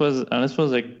 Yeah, this was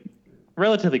a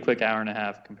relatively quick hour and a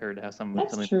half compared to how some.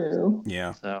 That's true.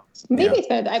 Yeah. So maybe it's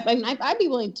better. I'd be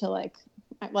willing to like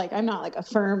I'm not like a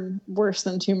firm worse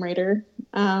than Tomb Raider.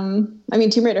 I mean,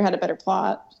 Tomb Raider had a better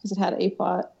plot because it had a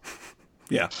plot.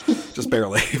 Yeah, just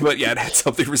barely. But yeah, it had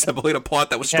something resembling a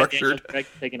plot that was structured.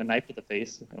 Taking a knife to the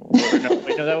face. That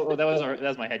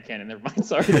was my headcanon. Never mind.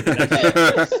 Sorry.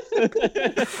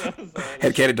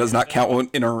 Headcanon does not count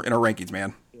in our rankings,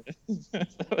 man.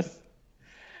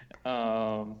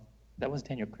 That was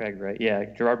Daniel Craig, right? Yeah,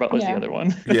 Gerard Butler's the other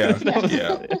one. Yeah.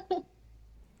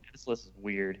 This list is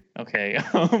weird. Okay.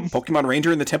 Pokemon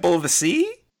Ranger in the Temple of the Sea?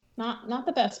 Not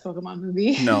the best Pokemon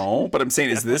movie. No, but I'm saying,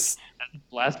 is this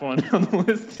last one on the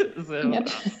list? So,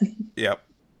 Yep.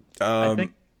 I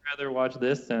think I'd rather watch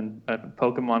this than a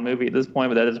Pokemon movie at this point,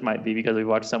 but that just might be because we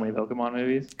watched so many Pokemon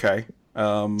movies. Okay.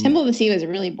 Temple of the Sea was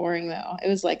really boring, though. It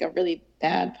was like a really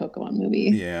bad Pokemon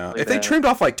movie. Yeah. Really if they trimmed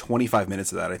off like 25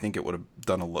 minutes of that, I think it would have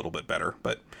done a little bit better.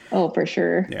 But oh, for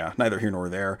sure. Yeah, neither here nor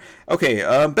there. Okay.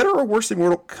 Better or worse than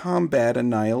Mortal Kombat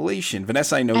Annihilation?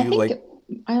 Vanessa, I know you like.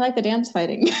 I like the dance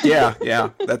fighting. Yeah.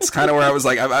 That's kind of where I was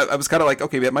like, I was kind of like,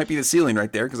 okay, that might be the ceiling right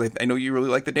there because I know you really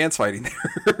like the dance fighting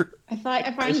there.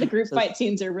 I find the group fight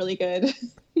scenes are really good. I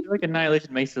feel like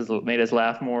Annihilation made us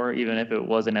laugh more, even if it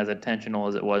wasn't as intentional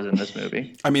as it was in this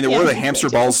movie. I mean, there were the hamster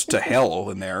balls to hell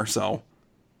in there, so.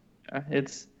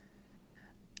 It's.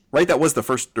 Right, that was the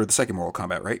first or the second Mortal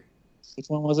Kombat, right? Which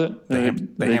one was it? The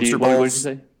hamster balls. What did you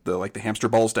say? The hamster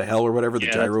balls to hell or whatever, the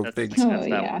gyro things. That's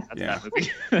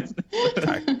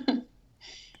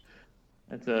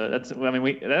that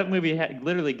movie. That movie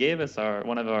literally gave us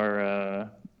one of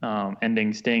our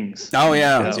ending stings. Oh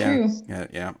yeah, that's true.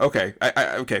 Yeah. Okay,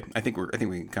 I think we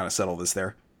can kind of settle this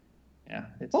there. Yeah.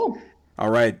 Cool.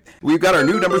 All right, we've got our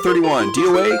new number 31,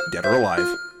 DOA, Dead or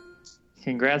Alive.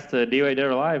 Congrats to DOA Dead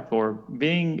or Alive for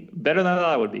being better than I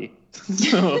thought it would be.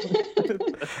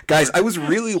 Guys, I was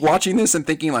really watching this and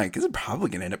thinking like, this is probably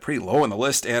going to end up pretty low on the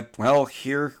list, and well,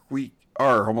 here we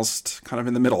are, almost kind of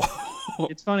in the middle.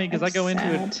 It's funny because I go into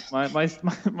it.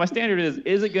 My standard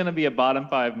is it going to be a bottom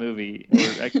 5 movie?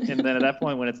 And then at that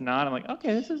point, when it's not, I'm like,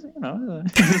 okay, this is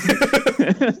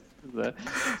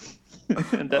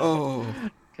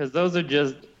because those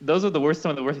are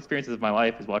some of the worst experiences of my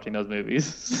life is watching those movies.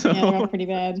 So. Yeah, they're pretty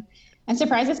bad. I'm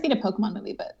surprised it's been a Pokemon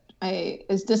movie, but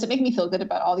does it make me feel good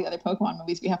about all the other Pokemon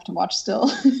movies we have to watch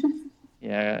still?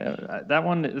 Yeah, that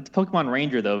one, it's Pokemon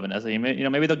Ranger though, Vanessa.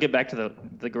 Maybe they'll get back to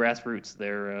the grassroots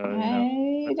there. I don't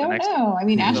know. I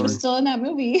mean, Ash was still in that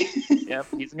movie. Yep,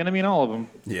 he's going to be in all of them.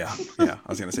 Yeah. I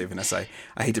was going to say, Vanessa,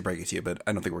 I hate to break it to you, but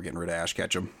I don't think we're getting rid of Ash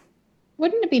Ketchum.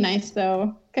 Wouldn't it be nice,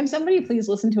 though? Can somebody please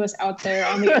listen to us out there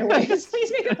on the airwaves?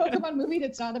 Please make a Pokemon movie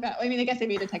that's not about... I mean, I guess they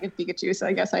made Detective Pikachu, so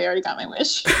I guess I already got my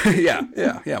wish. Yeah.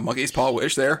 Monkey's Paw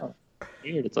wish there.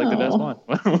 Weird. It's like the best one.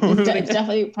 It's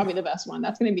definitely probably the best one.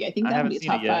 That's going to be... I think that would be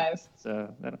top 5.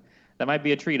 So that might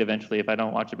be a treat eventually if I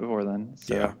don't watch it before then.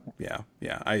 So. Yeah.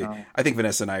 I think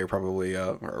Vanessa and I are probably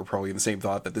in the same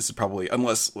thought that this is probably,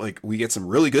 unless like we get some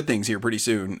really good things here pretty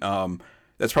soon,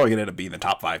 that's probably going to end up being the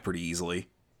top 5 pretty easily.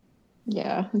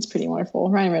 Yeah, it's pretty wonderful.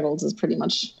 Ryan Reynolds is pretty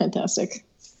much fantastic.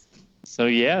 So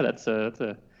yeah, that's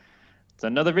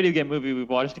another video game movie we've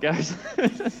watched, guys.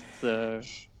 So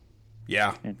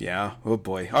yeah. Oh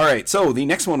boy. All right. So the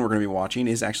next one we're going to be watching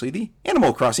is actually the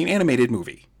Animal Crossing animated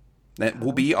movie. That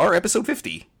will be our episode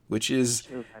 50, which is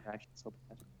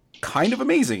kind of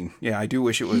amazing. Yeah, I do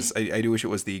wish it was. I do wish it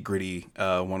was the gritty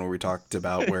one where we talked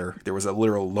about where there was a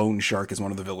literal loan shark as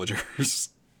one of the villagers.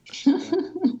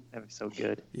 That'd be so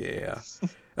good. Yeah.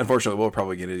 Unfortunately, what we'll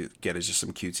probably get is just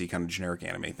some cutesy kind of generic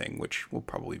anime thing, which will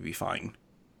probably be fine.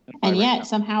 And yet,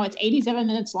 somehow, it's 87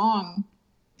 minutes long.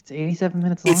 It's 87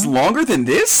 minutes long? It's longer than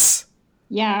this?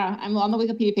 Yeah, I'm on the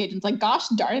Wikipedia page. And it's like, gosh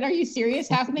darn it, are you serious?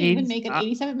 How can they even make an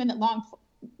 87-minute long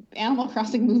Animal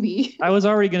Crossing movie? I was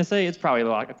already going to say it's probably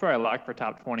locked for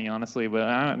top 20, honestly,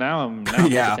 but now I'm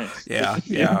yeah.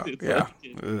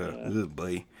 Ugh,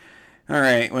 boy. All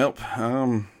right, well,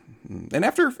 and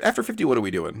after 50, what are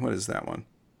we doing? What is that one?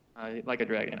 Like a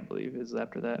Dragon, I believe, is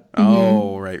after that.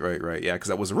 Oh, right. Yeah, because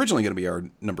that was originally going to be our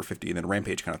number 50, and then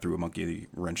Rampage kind of threw a monkey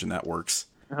wrench in that works.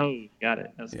 Oh, got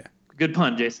it. That's good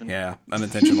pun, Jason. Yeah,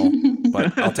 unintentional,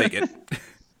 but I'll take it.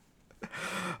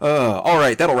 All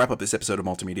right, that'll wrap up this episode of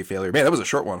Multimedia Failure. Man, that was a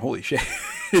short one. Holy shit.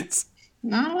 It's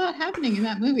not a lot happening in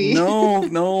that movie.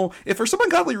 No. If for some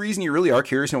ungodly reason you really are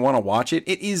curious and want to watch it,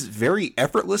 it is very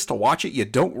effortless to watch it. You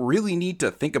don't really need to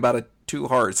think about it too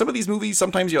hard. Some of these movies,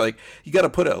 sometimes you're like, you got to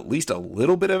put at least a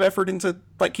little bit of effort into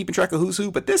like keeping track of who's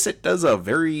who. But this, it does a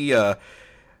very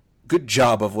good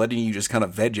job of letting you just kind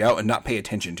of veg out and not pay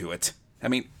attention to it. I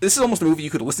mean, this is almost a movie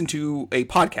you could listen to a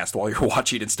podcast while you're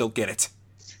watching and still get it.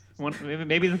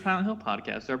 Maybe the Silent Hill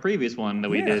podcast, our previous one that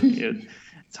we did.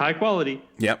 It's high quality.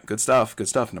 Yep, good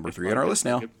stuff. Number 3 on our list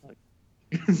now.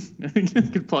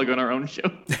 Could plug on our own show.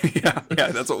 yeah,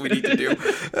 that's what we need to do.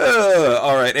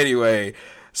 All right, anyway.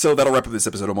 So that'll wrap up this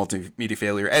episode of Multimedia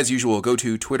Failure. As usual, go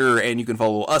to Twitter and you can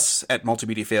follow us at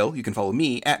Multimedia Fail. You can follow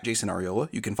me at Jason Ariola.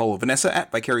 You can follow Vanessa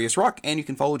at Vicarious Rock. And you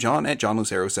can follow John at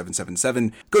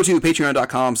JohnLucero777. Go to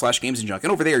patreon.com/gamesandjunk.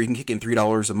 And over there, you can kick in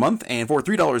 $3 a month. And for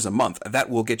 $3 a month, that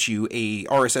will get you a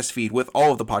RSS feed with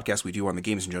all of the podcasts we do on the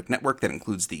Games and Junk Network. That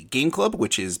includes the Game Club,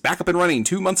 which is back up and running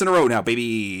 2 months in a row now,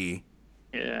 baby.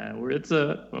 Yeah, we're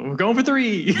going for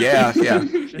 3. Yeah.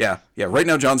 Right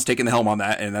now, John's taking the helm on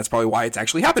that, and that's probably why it's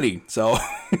actually happening. So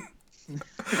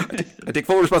I take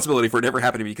full responsibility for it never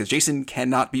happening because Jason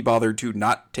cannot be bothered to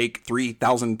not take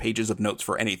 3,000 pages of notes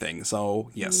for anything.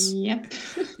 So yes. Yep.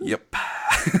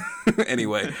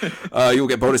 Anyway, you'll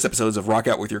get bonus episodes of Rock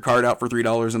Out with Your Card Out for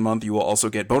 $3 a month. You will also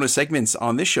get bonus segments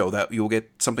on this show that you'll get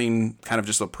something kind of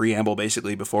just a preamble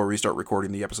basically before we start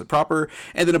recording the episode proper.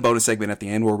 And then a bonus segment at the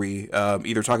end where we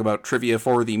either talk about trivia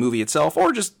for the movie itself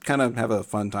or just kind of have a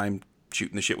fun time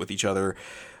shooting the shit with each other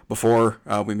before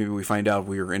we find out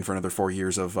we were in for another 4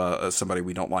 years of somebody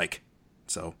we don't like.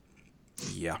 So,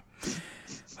 yeah.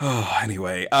 Oh,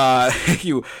 anyway,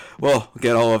 you will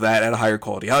get all of that at a higher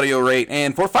quality audio rate,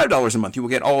 and for $5 a month, you will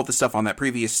get all of the stuff on that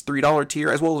previous $3 tier,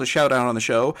 as well as a shout-out on the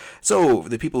show. So,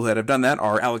 the people that have done that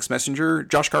are Alex Messenger,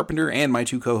 Josh Carpenter, and my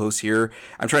 2 co-hosts here.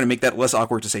 I'm trying to make that less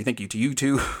awkward to say thank you to you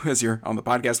two, as you're on the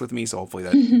podcast with me, so hopefully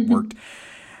that worked.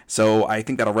 So, I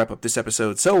think that'll wrap up this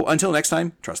episode. So, until next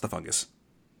time, trust the fungus.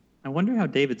 I wonder how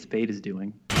David Spade is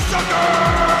doing.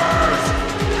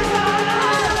 Suckers!